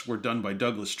effects were done by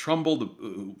Douglas Trumbull,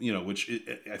 which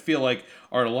I feel like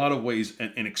are in a lot of ways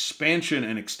an expansion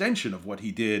and extension of what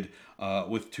he did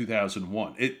with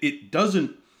 2001. It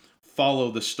doesn't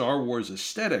follow the Star Wars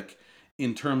aesthetic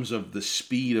in terms of the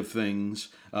speed of things.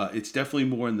 It's definitely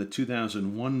more in the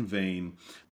 2001 vein.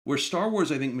 Where Star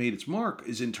Wars, I think, made its mark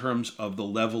is in terms of the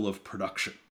level of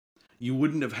production. You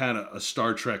wouldn't have had a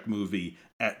Star Trek movie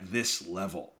at this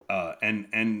level.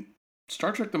 And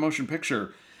Star Trek: The Motion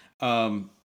Picture,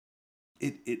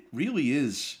 it really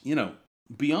is,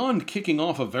 beyond kicking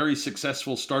off a very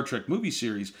successful Star Trek movie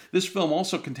series, this film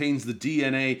also contains the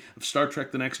DNA of Star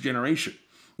Trek: The Next Generation,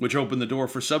 which opened the door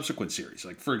for subsequent series.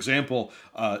 Like, for example,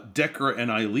 Decker and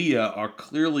Ilia are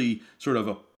clearly sort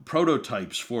of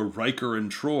prototypes for Riker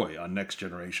and Troy on Next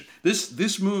Generation.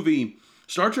 This movie,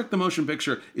 Star Trek: The Motion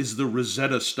Picture, is the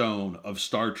Rosetta Stone of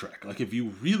Star Trek. Like, if you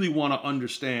really want to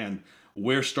understand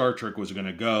where Star Trek was going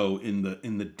to go in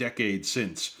the decade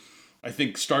since, I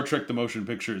think Star Trek: The Motion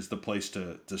Picture is the place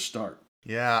to start.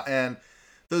 Yeah, and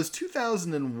those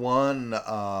 2001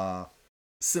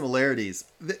 similarities.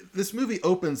 This movie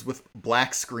opens with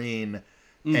black screen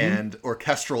and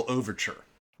orchestral overture.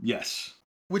 Yes.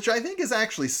 Which I think is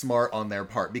actually smart on their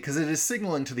part, because it is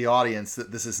signaling to the audience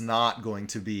that this is not going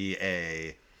to be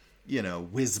a,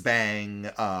 whiz bang,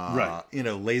 right.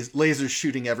 Lasers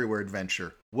shooting everywhere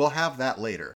adventure. We'll have that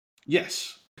later.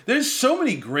 Yes. There's so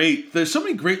many great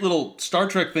little Star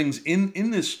Trek things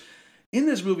in this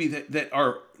movie that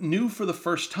are new for the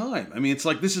first time. I mean, it's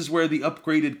like this is where the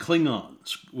upgraded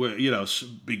Klingons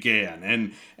began,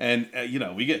 and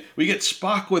we get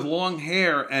Spock with long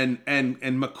hair and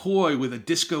McCoy with a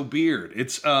disco beard.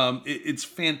 It's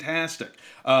fantastic.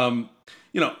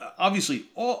 Obviously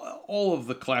all of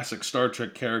the classic Star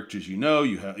Trek characters. You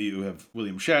have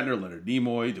William Shatner, Leonard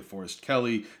Nimoy, DeForest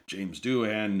Kelley, James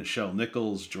Doohan, Nichelle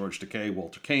Nichols, George Takei,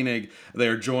 Walter Koenig. They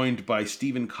are joined by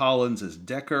Stephen Collins as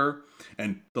Decker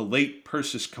and the late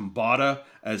Persis Khambatta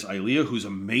as Ilia, who's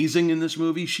amazing in this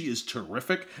movie. She is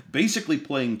terrific, basically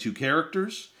playing two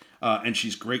characters, and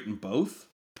she's great in both.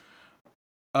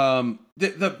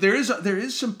 There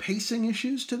is some pacing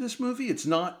issues to this movie. It's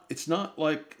not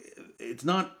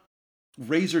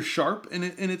razor sharp in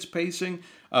its pacing.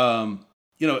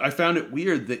 I found it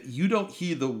weird that you don't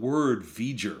hear the word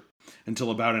V'ger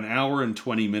until about an hour and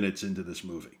 20 minutes into this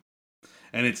movie.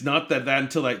 And it's not that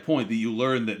until that point that you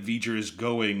learn that V'ger is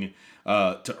going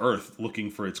to Earth looking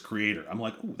for its creator. I'm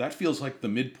like, ooh, that feels like the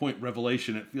midpoint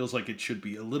revelation. It feels like it should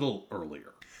be a little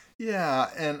earlier. Yeah,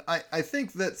 and I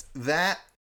think that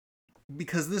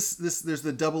because this there's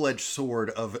the double-edged sword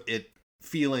of it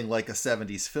feeling like a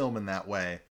 70s film in that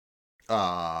way,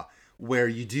 where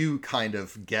you do kind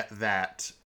of get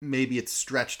that, maybe it's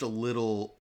stretched a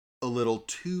little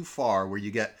too far, where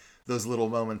you get those little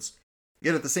moments.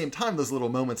 Yet at the same time, those little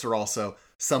moments are also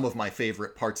some of my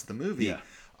favorite parts of the movie. Yeah,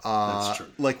 that's true.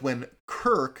 Like when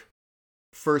Kirk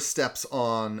first steps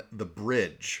on the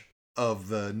bridge of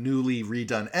the newly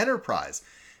redone Enterprise.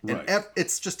 And right.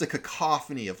 It's just a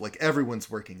cacophony of like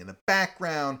everyone's working in the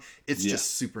background. It's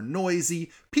just super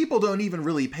noisy. People don't even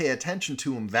really pay attention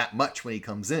to him that much when he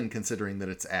comes in, considering that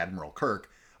it's Admiral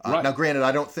Kirk. Right. Now, granted,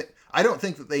 I don't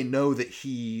think that they know that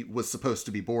he was supposed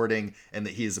to be boarding and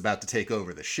that he is about to take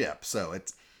over the ship. So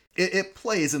it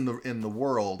plays in the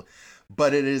world,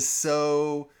 but it is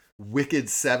so wicked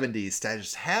 70s to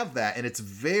just have that, and it's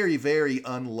very, very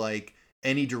unlike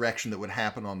any direction that would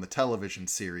happen on the television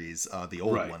series, the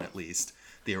old one at least,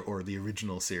 or the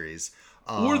original series.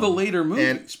 Or the later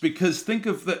movies, because think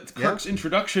of Kirk's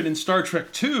introduction in Star Trek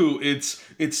II.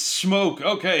 It's smoke,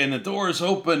 okay, and the doors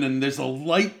open, and there's a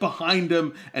light behind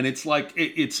him, and it's like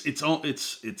it's a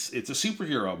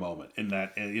superhero moment in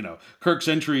that. Kirk's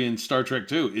entry in Star Trek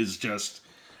II is just,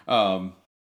 it's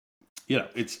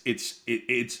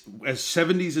as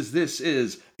 70s as this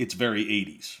is. It's very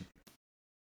 80s,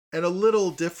 and a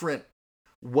little different.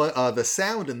 What the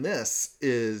sound in this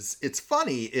is? It's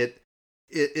funny.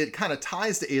 It kind of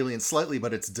ties to Alien slightly,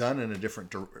 but it's done in a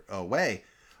different way,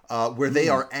 where they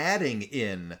are adding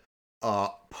in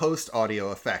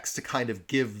post-audio effects to kind of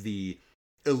give the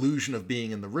illusion of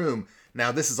being in the room.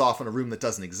 Now, this is often a room that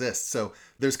doesn't exist, so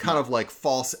there's kind of like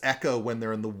false echo when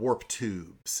they're in the warp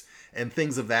tubes and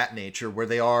things of that nature, where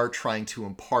they are trying to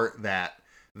impart that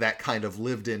kind of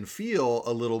lived-in feel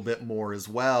a little bit more as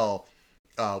well.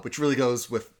 which really goes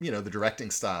with, the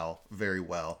directing style very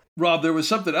well. Rob, there was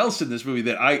something else in this movie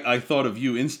that I thought of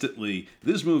you instantly.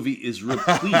 This movie is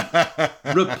replete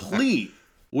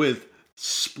with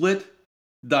split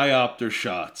diopter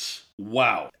shots.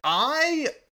 Wow. I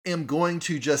am going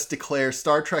to just declare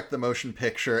Star Trek the Motion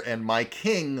Picture and my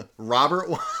king, Robert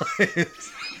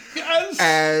Wise, Yes!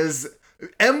 as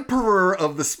emperor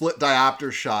of the split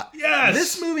diopter shot. Yes!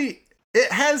 This movie,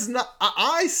 it has not...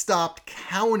 I stopped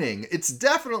counting. It's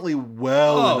definitely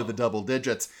well into the double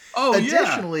digits.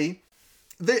 Additionally,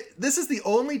 this is the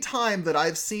only time that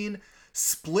I've seen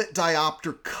split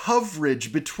diopter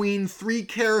coverage between three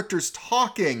characters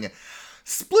talking.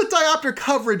 Split diopter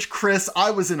coverage, Chris,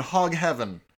 I was in hog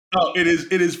heaven. Oh, it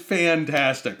is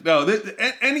fantastic. No,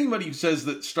 anybody who says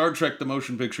that Star Trek the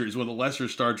Motion Picture is one of the lesser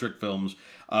Star Trek films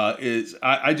I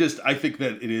think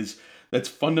that that's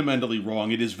fundamentally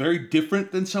wrong. It is very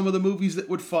different than some of the movies that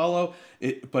would follow,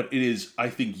 but it is, I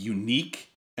think,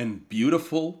 unique and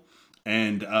beautiful.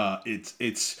 And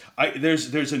there's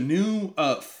a new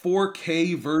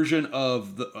 4K version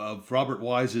of Robert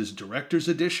Wise's director's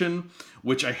edition,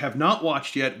 which I have not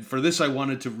watched yet. For this, I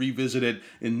wanted to revisit it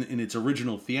in its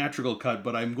original theatrical cut,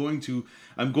 but I'm going to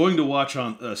watch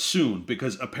on soon,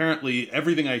 because apparently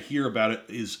everything I hear about it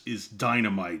is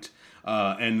dynamite,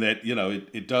 and that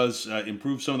it does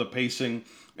improve some of the pacing.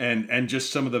 And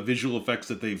just some of the visual effects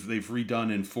that they've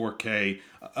redone in 4K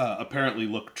apparently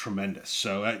look tremendous.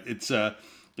 So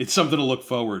it's something to look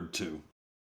forward to.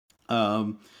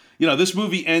 This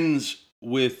movie ends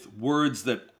with words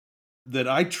that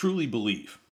I truly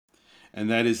believe, and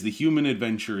that is, the human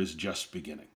adventure is just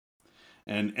beginning.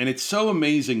 And it's so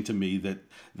amazing to me that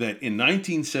in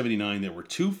 1979 there were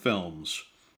two films,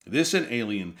 this and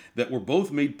Alien, that were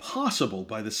both made possible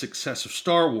by the success of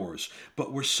Star Wars,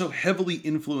 but were so heavily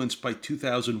influenced by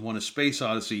 2001: A Space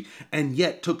Odyssey, and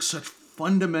yet took such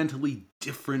fundamentally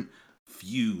different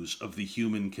views of the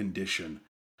human condition.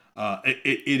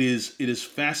 It is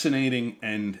fascinating,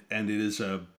 and it is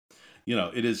a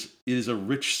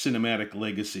rich cinematic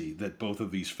legacy that both of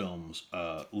these films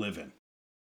live in.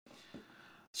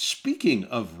 Speaking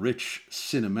of rich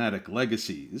cinematic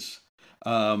legacies,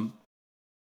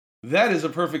 that is a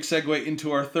perfect segue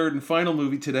into our third and final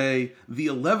movie today, the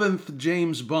 11th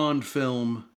James Bond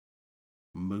film,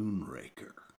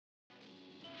 Moonraker.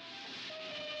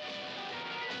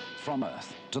 From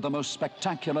Earth to the most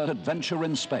spectacular adventure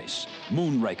in space,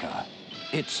 Moonraker.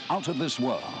 It's out of this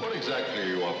world. What exactly are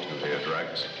you up to here,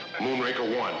 Drax?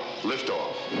 Moonraker 1,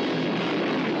 liftoff.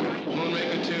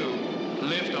 Moonraker 2,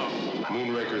 liftoff.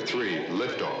 Moonraker 3,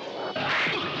 liftoff.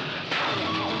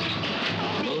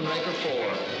 Moonraker 4,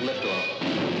 liftoff.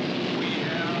 We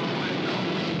have liftoff.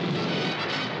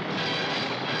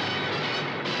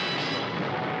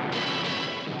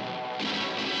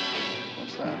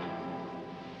 What's that?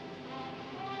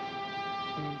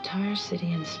 An entire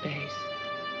city in space.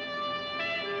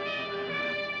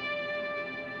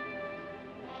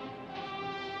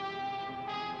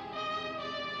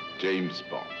 James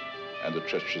Bond and the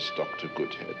treacherous Dr.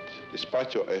 Goodhead.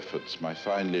 Despite your efforts, my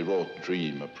finely wrought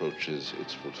dream approaches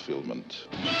its fulfillment.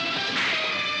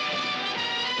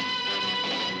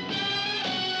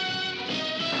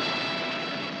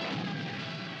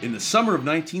 In the summer of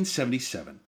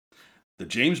 1977, the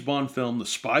James Bond film The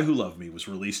Spy Who Loved Me was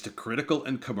released to critical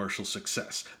and commercial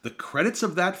success. The credits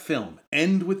of that film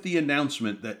end with the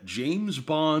announcement that James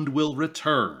Bond will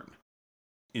return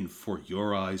in For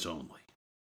Your Eyes Only.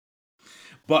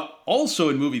 But also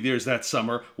in movie theaters that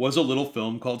summer was a little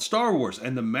film called Star Wars,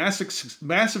 and the massive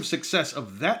success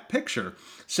of that picture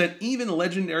sent even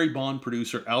legendary Bond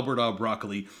producer Albert R.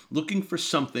 Broccoli looking for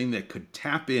something that could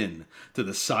tap in to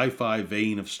the sci-fi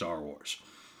vein of Star Wars.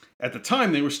 At the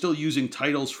time, they were still using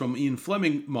titles from Ian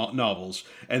Fleming novels,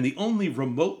 and the only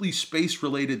remotely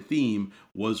space-related theme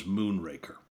was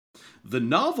Moonraker. The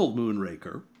novel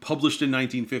Moonraker, published in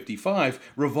 1955,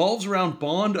 revolves around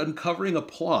Bond uncovering a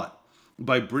plot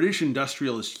by British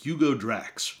industrialist Hugo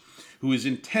Drax, who is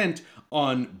intent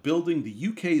on building the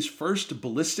UK's first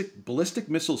ballistic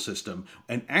missile system,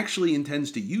 and actually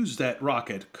intends to use that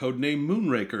rocket, codenamed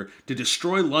Moonraker, to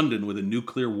destroy London with a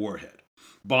nuclear warhead.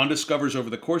 Bond discovers over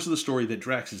the course of the story that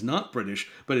Drax is not British,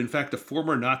 but in fact a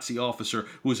former Nazi officer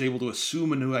who was able to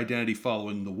assume a new identity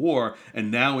following the war, and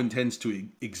now intends to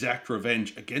exact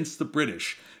revenge against the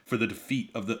British for the defeat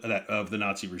of the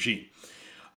Nazi regime.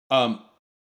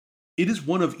 It is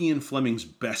one of Ian Fleming's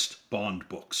best Bond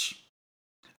books.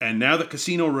 And now that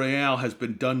Casino Royale has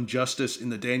been done justice in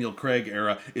the Daniel Craig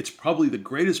era, it's probably the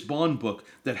greatest Bond book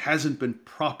that hasn't been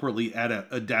properly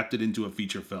adapted into a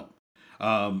feature film.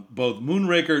 Both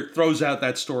Moonraker throws out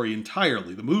that story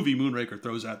entirely. The movie Moonraker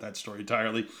throws out that story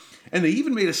entirely. And they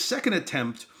even made a second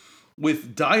attempt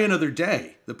with Die Another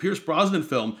Day. The Pierce Brosnan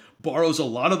film borrows a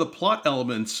lot of the plot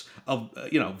elements of,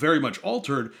 very much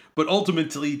altered, but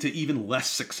ultimately to even less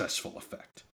successful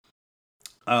effect.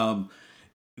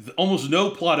 Almost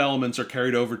no plot elements are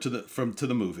carried over to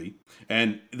the movie,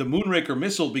 and the Moonraker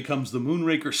missile becomes the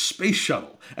Moonraker space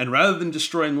shuttle. And rather than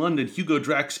destroying London, Hugo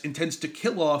Drax intends to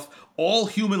kill off all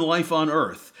human life on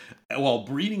Earth while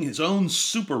breeding his own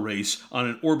super race on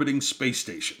an orbiting space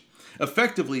station.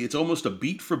 Effectively, it's almost a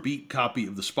beat-for-beat copy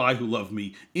of The Spy Who Loved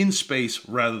Me in space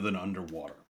rather than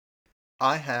underwater.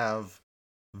 I have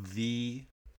the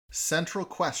central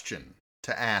question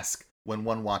to ask when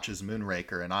one watches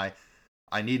Moonraker, and I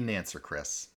need an answer,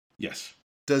 Chris. Yes.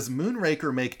 Does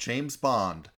Moonraker make James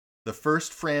Bond the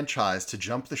first franchise to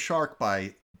jump the shark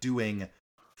by doing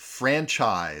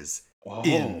franchise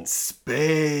in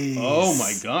space? Oh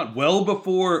my God. Well,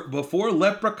 before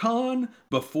Leprechaun,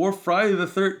 before Friday the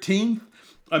 13th,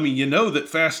 I mean, you know that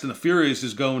Fast and the Furious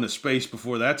is going to space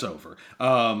before that's over.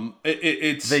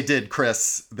 It's They did,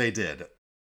 Chris. They did.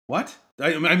 What?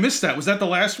 I missed that. Was that the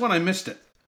last one? I missed it.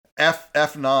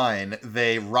 F9,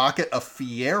 they rocket a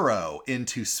Fiero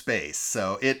into space.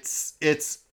 So it's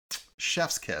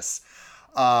chef's kiss.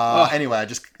 Anyway, I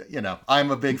just,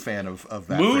 I'm a big fan of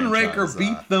that Moonraker franchise.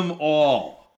 beat them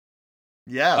all.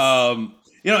 Yes.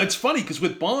 It's funny because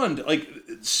with Bond, like,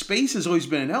 space has always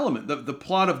been an element. The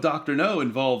plot of Dr. No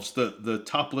involves the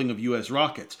toppling of U.S.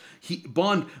 rockets.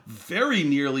 Bond very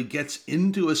nearly gets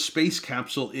into a space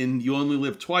capsule in You Only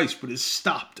Live Twice, but is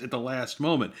stopped at the last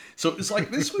moment. So it's like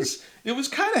it was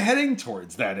kind of heading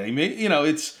towards that.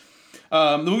 It's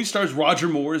the movie stars Roger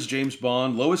Moore as James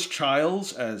Bond, Lois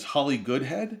Chiles as Holly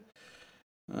Goodhead.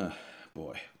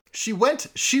 Boy. She went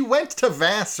to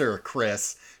Vassar,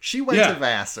 Chris. She went to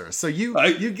Vassar. So you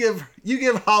give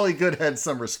Holly Goodhead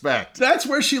some respect. That's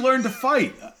where she learned to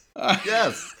fight.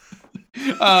 Yes.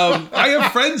 I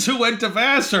have friends who went to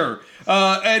Vassar,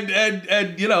 and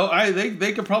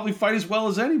they could probably fight as well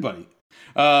as anybody.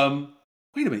 Wait a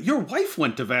minute, your wife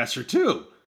went to Vassar too.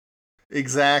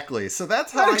 Exactly. So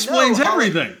that's how that explains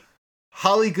everything.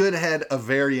 Holly Goodhead, a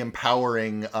very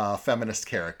empowering feminist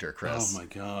character, Chris. Oh my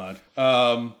God.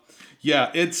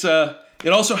 It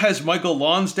also has Michael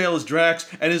Lonsdale as Drax,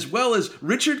 and as well as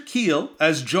Richard Kiel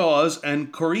as Jaws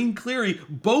and Corinne Cleary,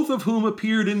 both of whom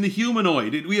appeared in The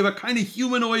Humanoid. We have a kind of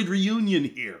humanoid reunion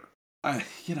here.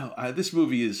 This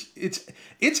movie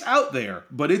it's out there,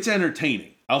 but it's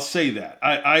entertaining. I'll say that.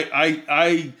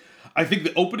 I think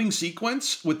the opening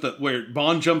sequence where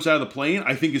Bond jumps out of the plane,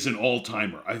 I think is an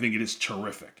all-timer. I think it is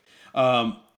terrific.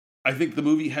 I think the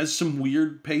movie has some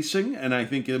weird pacing, and I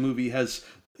think the movie has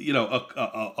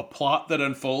a plot that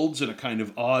unfolds in a kind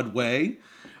of odd way,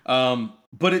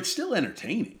 but it's still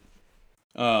entertaining.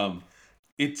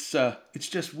 It's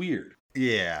just weird.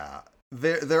 Yeah,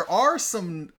 there are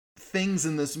some things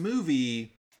in this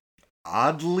movie,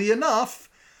 oddly enough,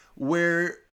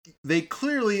 where they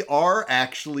clearly are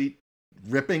actually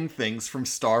ripping things from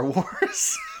Star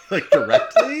Wars, like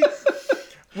directly.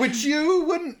 Which you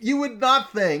would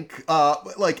not think,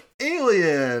 like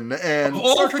Alien and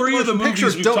all Star Trek three of the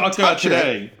movies we've talked about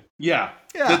today. Yeah,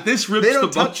 that this rips they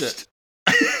don't the touch most.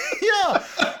 It. Yeah.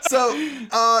 So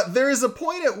there is a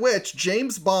point at which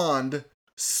James Bond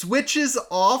switches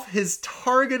off his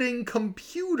targeting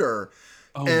computer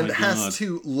and has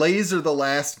to laser the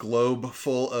last globe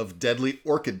full of deadly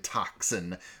orchid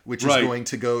toxin, which is going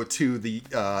to go to the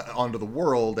onto the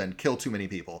world and kill too many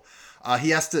people. He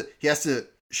has to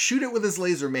shoot it with his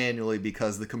laser manually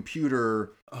because the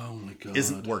computer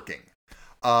isn't working.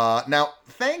 Now,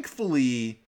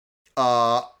 thankfully,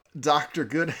 Dr.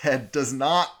 Goodhead does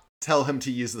not tell him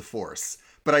to use the Force,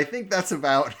 but I think that's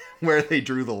about where they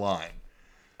drew the line.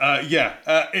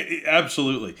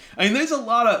 Absolutely. I mean, there's a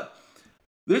lot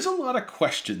of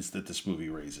questions that this movie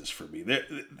raises for me.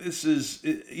 This is,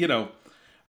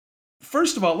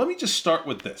 first of all, let me just start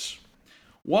with this.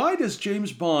 Why does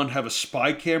James Bond have a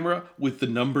spy camera with the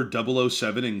number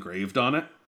 007 engraved on it?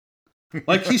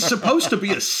 Like, he's supposed to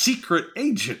be a secret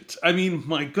agent. I mean,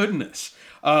 my goodness.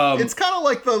 It's kind of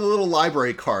like the little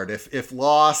library card. If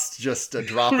lost, just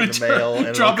drop in the mail.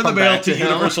 And drop in the mail to him.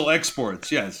 Universal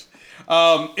Exports, yes.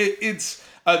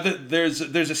 There's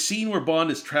a scene where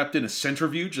Bond is trapped in a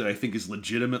centrifuge that I think is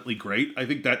legitimately great. I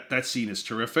think that scene is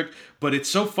terrific. But it's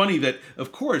so funny that,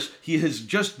 of course, he has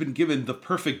just been given the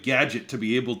perfect gadget to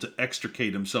be able to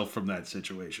extricate himself from that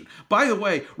situation. By the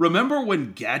way, remember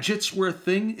when gadgets were a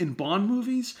thing in Bond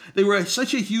movies? They were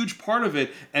such a huge part of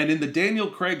it. And in the Daniel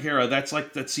Craig era,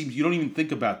 that seems you don't even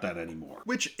think about that anymore.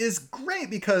 Which is great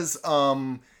because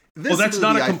this that's movie,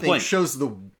 not a I complaint. think, shows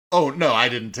the... Oh, no, I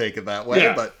didn't take it that way.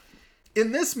 Yeah. But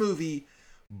in this movie,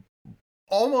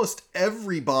 almost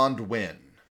every Bond win,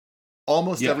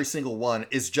 every single one,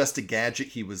 is just a gadget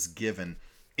he was given.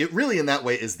 It really, in that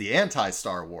way, is the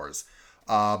anti-Star Wars.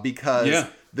 Because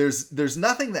there's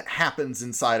nothing that happens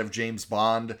inside of James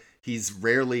Bond. He's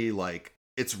rarely,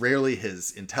 it's rarely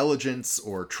his intelligence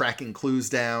or tracking clues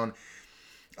down.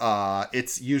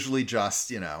 It's usually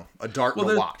just, a dart in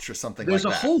a watch or something like that.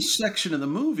 There's a whole section of the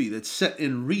movie that's set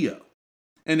in Rio.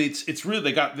 And it's really,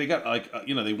 they got they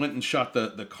went and shot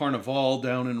the Carnival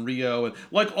down in Rio. And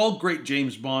like all great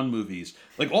James Bond movies,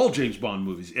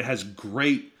 it has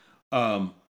great,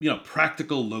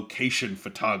 practical location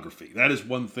photography. That is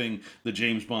one thing the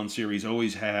James Bond series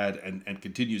always had and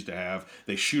continues to have.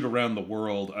 They shoot around the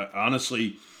world.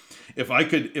 Honestly, if I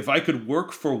could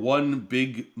work for one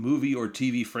big movie or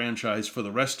TV franchise for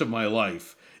the rest of my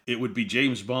life, it would be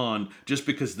James Bond, just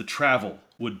because the travel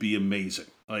would be amazing.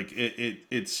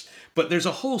 But there's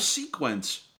a whole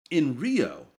sequence in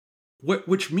Rio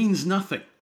which means nothing.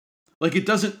 He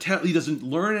doesn't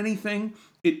learn anything.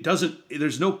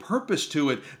 There's no purpose to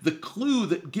it. The clue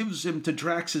that gives him to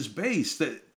Drax's base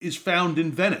that is found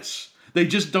in Venice. They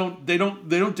just don't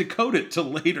decode it till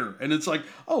later. And it's like,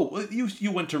 oh,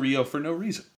 you went to Rio for no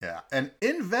reason. Yeah. And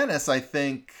in Venice, I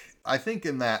think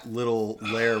in that little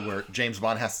lair where James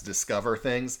Bond has to discover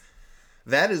things,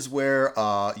 that is where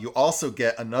you also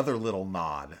get another little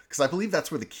nod. Because I believe that's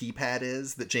where the keypad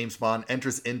is that James Bond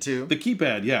enters into. The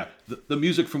keypad, yeah. The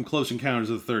music from Close Encounters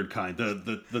of the Third Kind.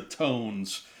 The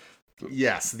tones.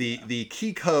 Yes, the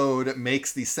key code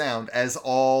makes the sound, as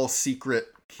all secret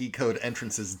key code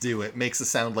entrances do. It makes a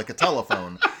sound like a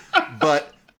telephone.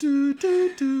 But do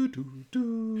do do do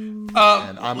do.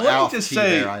 And I'm off key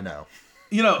there, I know.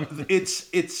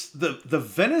 It's the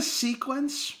Venice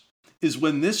sequence is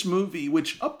when this movie,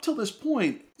 which up till this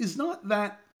point is not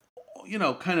that,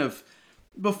 kind of,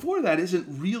 before that isn't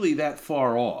really that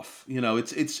far off.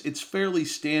 It's fairly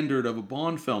standard of a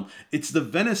Bond film. It's the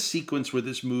Venice sequence where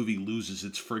this movie loses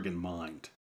its friggin' mind.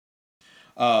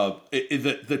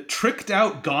 The tricked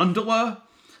out gondola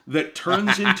that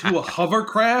turns into a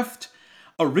hovercraft,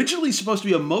 originally supposed to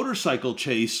be a motorcycle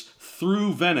chase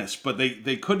through Venice, but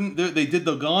they couldn't. They did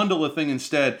the gondola thing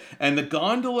instead, and the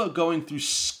gondola going through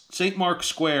St. Mark's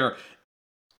Square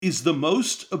is the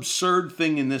most absurd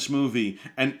thing in this movie,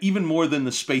 and even more than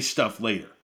the space stuff later.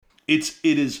 It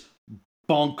is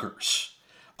bonkers.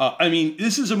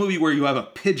 This is a movie where you have a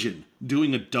pigeon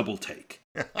doing a double take.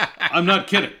 I'm not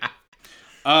kidding.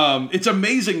 It's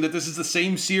amazing that this is the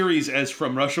same series as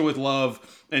From Russia with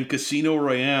Love and Casino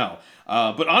Royale.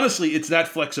 But honestly, it's that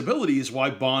flexibility is why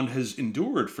Bond has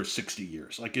endured for 60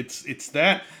 years. It's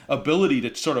that ability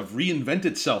to sort of reinvent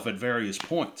itself at various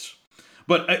points.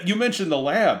 But you mentioned the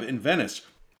lab in Venice.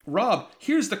 Rob,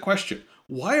 here's the question.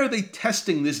 Why are they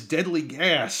testing this deadly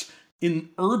gas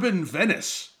in urban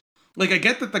Venice? I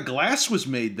get that the glass was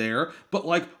made there, but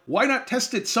why not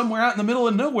test it somewhere out in the middle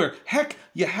of nowhere? Heck,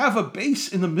 you have a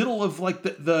base in the middle of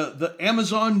the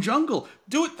Amazon jungle.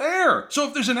 Do it there. So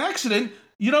if there's an accident,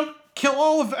 you don't kill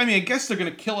all of... I guess they're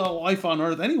going to kill all life on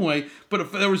Earth anyway, but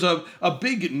if there was a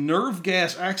big nerve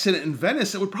gas accident in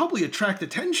Venice, it would probably attract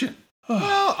attention.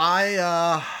 Well,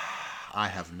 I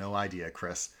have no idea,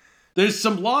 Chris. There's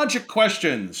some logic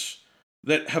questions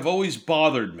that have always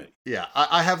bothered me. Yeah,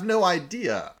 I have no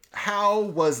idea. How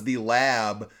was the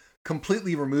lab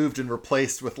completely removed and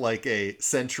replaced with a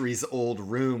centuries-old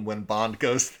room when Bond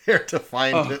goes there to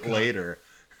find it later?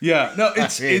 Yeah, no,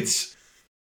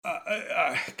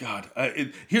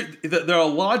 there are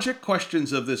logic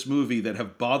questions of this movie that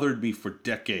have bothered me for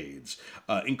decades,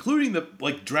 including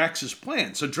Drax's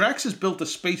plan. So Drax has built a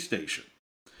space station.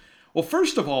 Well,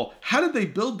 first of all, how did they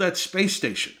build that space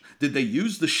station? Did they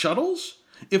use the shuttles?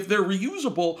 If they're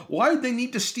reusable, why did they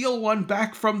need to steal one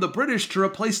back from the British to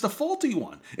replace the faulty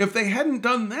one? If they hadn't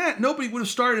done that, nobody would have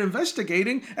started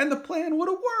investigating, and the plan would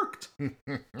have worked.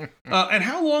 And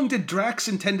how long did Drax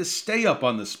intend to stay up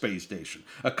on the space station?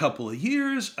 A couple of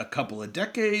years? A couple of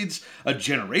decades? A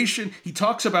generation? He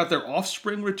talks about their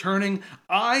offspring returning.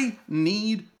 I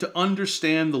need to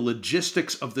understand the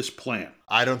logistics of this plan.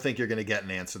 I don't think you're going to get an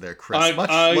answer there, Chris. Much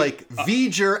like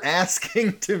Veer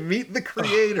asking to meet the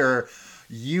creator...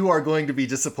 you are going to be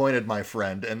disappointed, my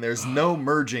friend. And there's no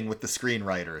merging with the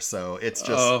screenwriter, so it's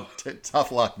just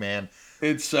tough luck, man.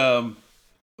 It's I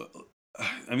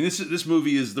mean, this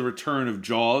movie is the return of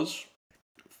Jaws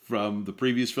from the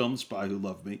previous film, Spy Who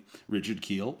Loved Me, Richard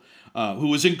Kiel, who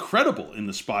was incredible in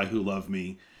The Spy Who Loved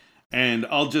Me. And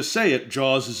I'll just say it,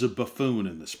 Jaws is a buffoon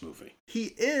in this movie.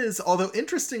 He is, although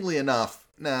interestingly enough,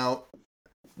 now,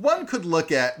 one could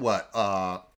look at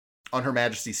On Her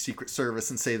Majesty's Secret Service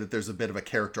and say that there's a bit of a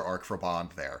character arc for Bond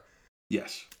there.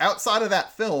 Yes. Outside of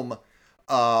that film,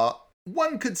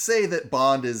 one could say that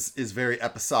Bond is very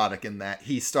episodic in that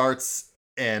he starts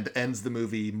and ends the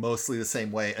movie mostly the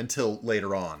same way until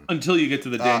later on. Until you get to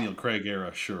the Daniel Craig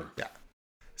era, sure. Yeah.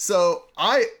 So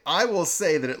I will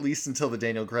say that at least until the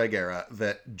Daniel Craig era,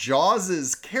 that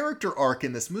Jaws' character arc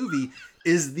in this movie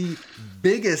is the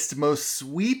biggest, most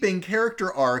sweeping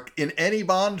character arc in any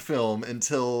Bond film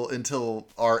until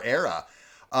our era.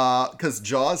 Because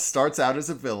Jaws starts out as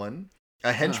a villain,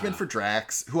 a henchman for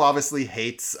Drax, who obviously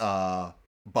hates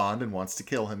Bond and wants to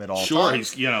kill him at all times. Sure,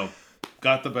 he's,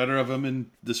 got the better of him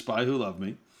in The Spy Who Loved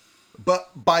Me.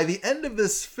 But by the end of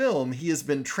this film, he has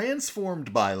been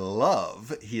transformed by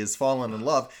love. He has fallen in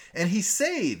love, and he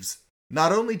saves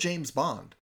not only James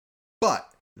Bond,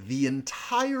 but the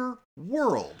entire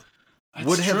world. That's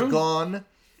would have true. gone,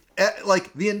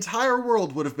 the entire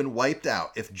world would have been wiped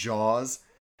out if Jaws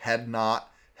had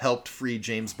not helped free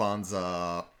James Bond's,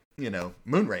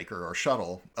 Moonraker or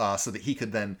shuttle, so that he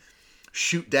could then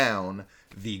shoot down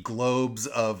the globes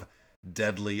of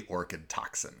deadly orchid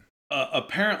toxin.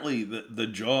 Apparently, the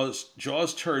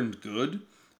Jaws turned good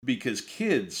because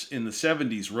kids in the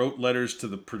 70s wrote letters to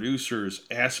the producers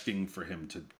asking for him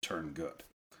to turn good.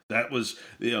 That was,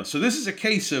 so this is a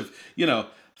case of,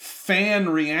 fan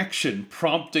reaction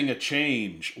prompting a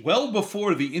change well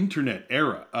before the internet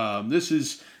era.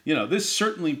 This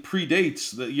certainly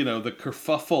predates the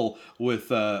kerfuffle with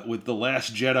The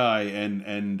Last Jedi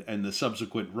and the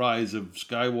subsequent rise of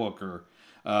Skywalker.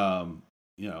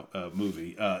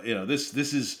 Movie.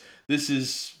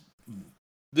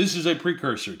 This is a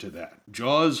precursor to that.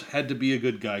 Jaws had to be a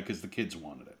good guy because the kids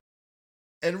wanted it.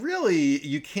 And really,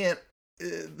 you can't.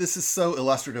 This is so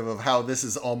illustrative of how this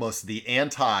is almost the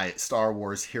anti-Star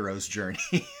Wars hero's journey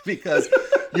because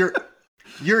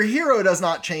your hero does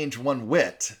not change one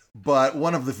whit, but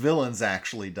one of the villains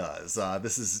actually does.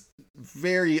 This is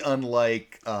very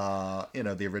unlike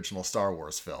the original Star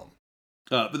Wars film.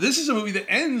 But this is a movie that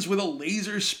ends with a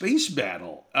laser space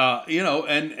battle,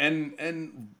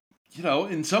 in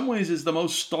some ways is the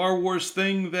most Star Wars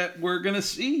thing that we're gonna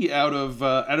see out of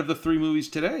the three movies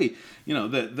today.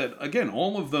 That again,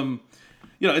 all of them,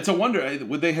 it's a wonder,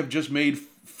 would they have just made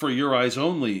For Your Eyes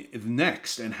Only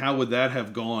next, and how would that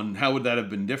have gone? How would that have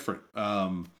been different?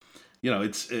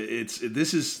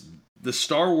 This is the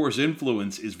Star Wars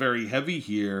influence is very heavy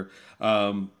here.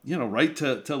 Right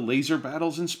to laser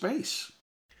battles in space.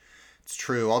 It's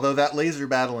true, although that laser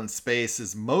battle in space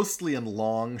is mostly in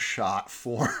long shot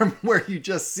form, where you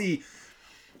just see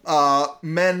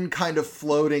men kind of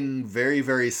floating very,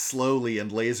 very slowly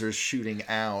and lasers shooting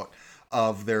out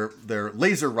of their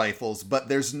laser rifles, but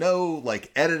there's no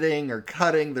editing or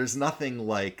cutting. There's nothing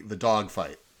like the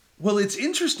dogfight. Well, it's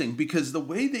interesting because the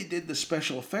way they did the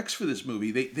special effects for this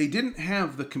movie, they didn't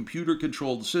have the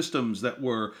computer-controlled systems that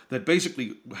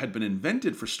basically had been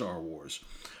invented for Star Wars.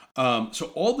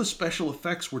 So all the special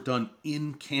effects were done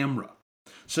in camera.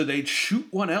 So they'd shoot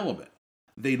one element,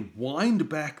 they'd wind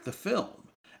back the film,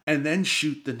 and then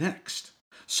shoot the next.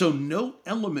 So no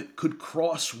element could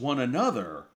cross one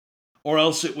another, or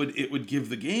else it would give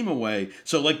the game away.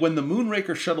 So when the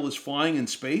Moonraker shuttle is flying in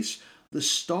space, the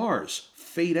stars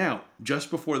fade out just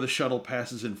before the shuttle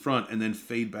passes in front and then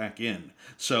fade back in.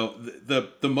 So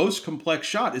the most complex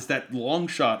shot is that long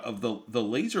shot of the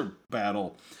laser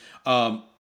battle.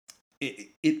 It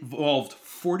involved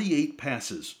 48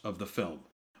 passes of the film,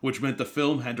 which meant the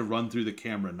film had to run through the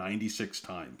camera 96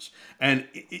 times. And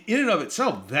in and of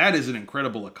itself, that is an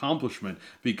incredible accomplishment,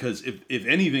 because if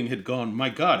anything had gone, my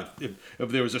God, if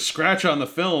there was a scratch on the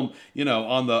film,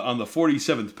 on the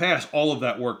 47th pass, all of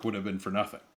that work would have been for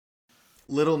nothing.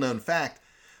 Little known fact,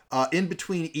 in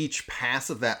between each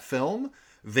pass of that film,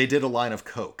 they did a line of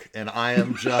coke. And I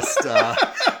am just,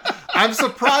 I'm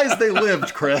surprised they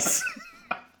lived, Chris.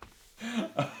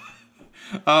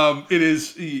 It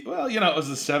is, it was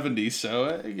the 70s, so,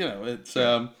 it's,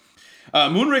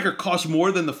 Moonraker cost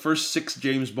more than the first 6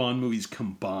 James Bond movies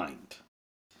combined.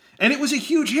 And it was a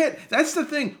huge hit. That's the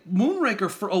thing. Moonraker,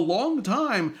 for a long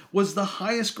time, was the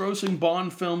highest-grossing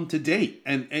Bond film to date,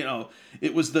 and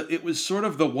it was sort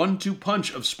of the 1-2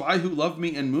 punch of Spy Who Loved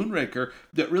Me and Moonraker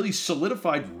that really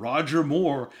solidified Roger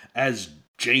Moore as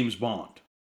James Bond.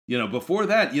 Before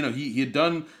that, he had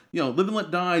done, Live and Let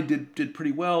Die did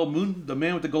pretty well. The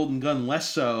Man with the Golden Gun less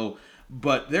so,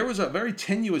 but there was a very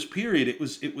tenuous period. It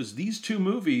was these two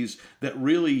movies that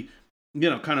really,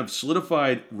 kind of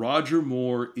solidified Roger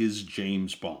Moore is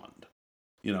James Bond,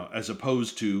 as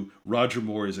opposed to Roger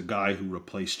Moore is a guy who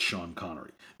replaced Sean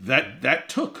Connery. That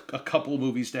took a couple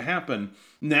movies to happen.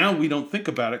 Now we don't think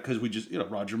about it because we just,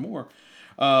 Roger Moore.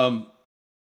 I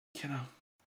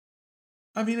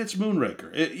mean, it's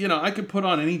Moonraker. I could put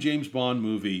on any James Bond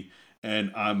movie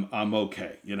and I'm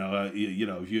okay.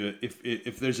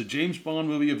 If there's a James Bond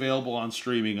movie available on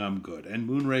streaming, I'm good. And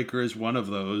Moonraker is one of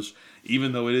those,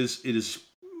 even though it is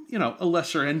a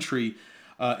lesser entry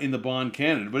in the Bond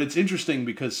canon. But it's interesting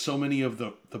because so many of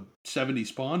the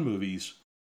 70s Bond movies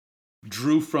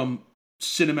drew from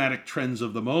cinematic trends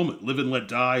of the moment. Live and Let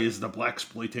Die is the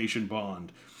blaxploitation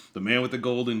Bond. The Man with the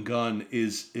Golden Gun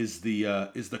is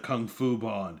the Kung Fu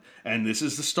Bond, and this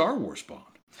is the Star Wars Bond.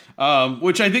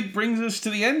 Which I think brings us to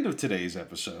the end of today's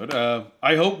episode.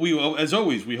 I hope as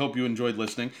always, we hope you enjoyed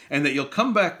listening and that you'll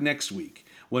come back next week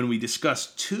when we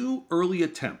discuss 2 early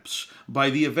attempts by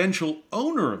the eventual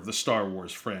owner of the Star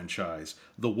Wars franchise,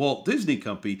 the Walt Disney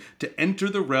Company, to enter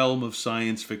the realm of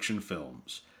science fiction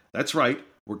films. That's right,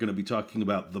 we're going to be talking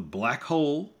about The Black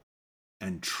Hole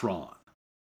and Tron.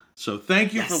 So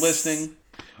thank you for listening.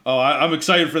 Oh, I'm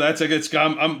excited for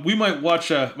that. We might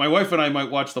watch. My wife and I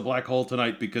might watch The Black Hole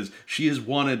tonight because she has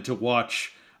wanted to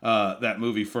watch that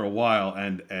movie for a while,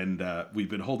 and we've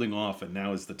been holding off, and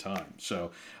now is the time.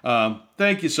 So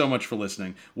thank you so much for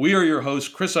listening. We are your hosts,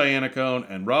 Chris Iannacone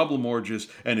and Rob Lamorges,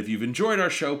 and if you've enjoyed our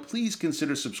show, please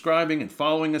consider subscribing and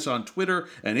following us on Twitter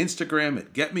and Instagram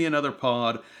at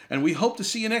GetMeAnotherPod, and we hope to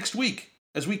see you next week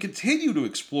as we continue to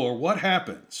explore what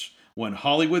happens when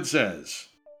Hollywood says,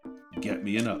 "Get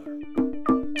me another."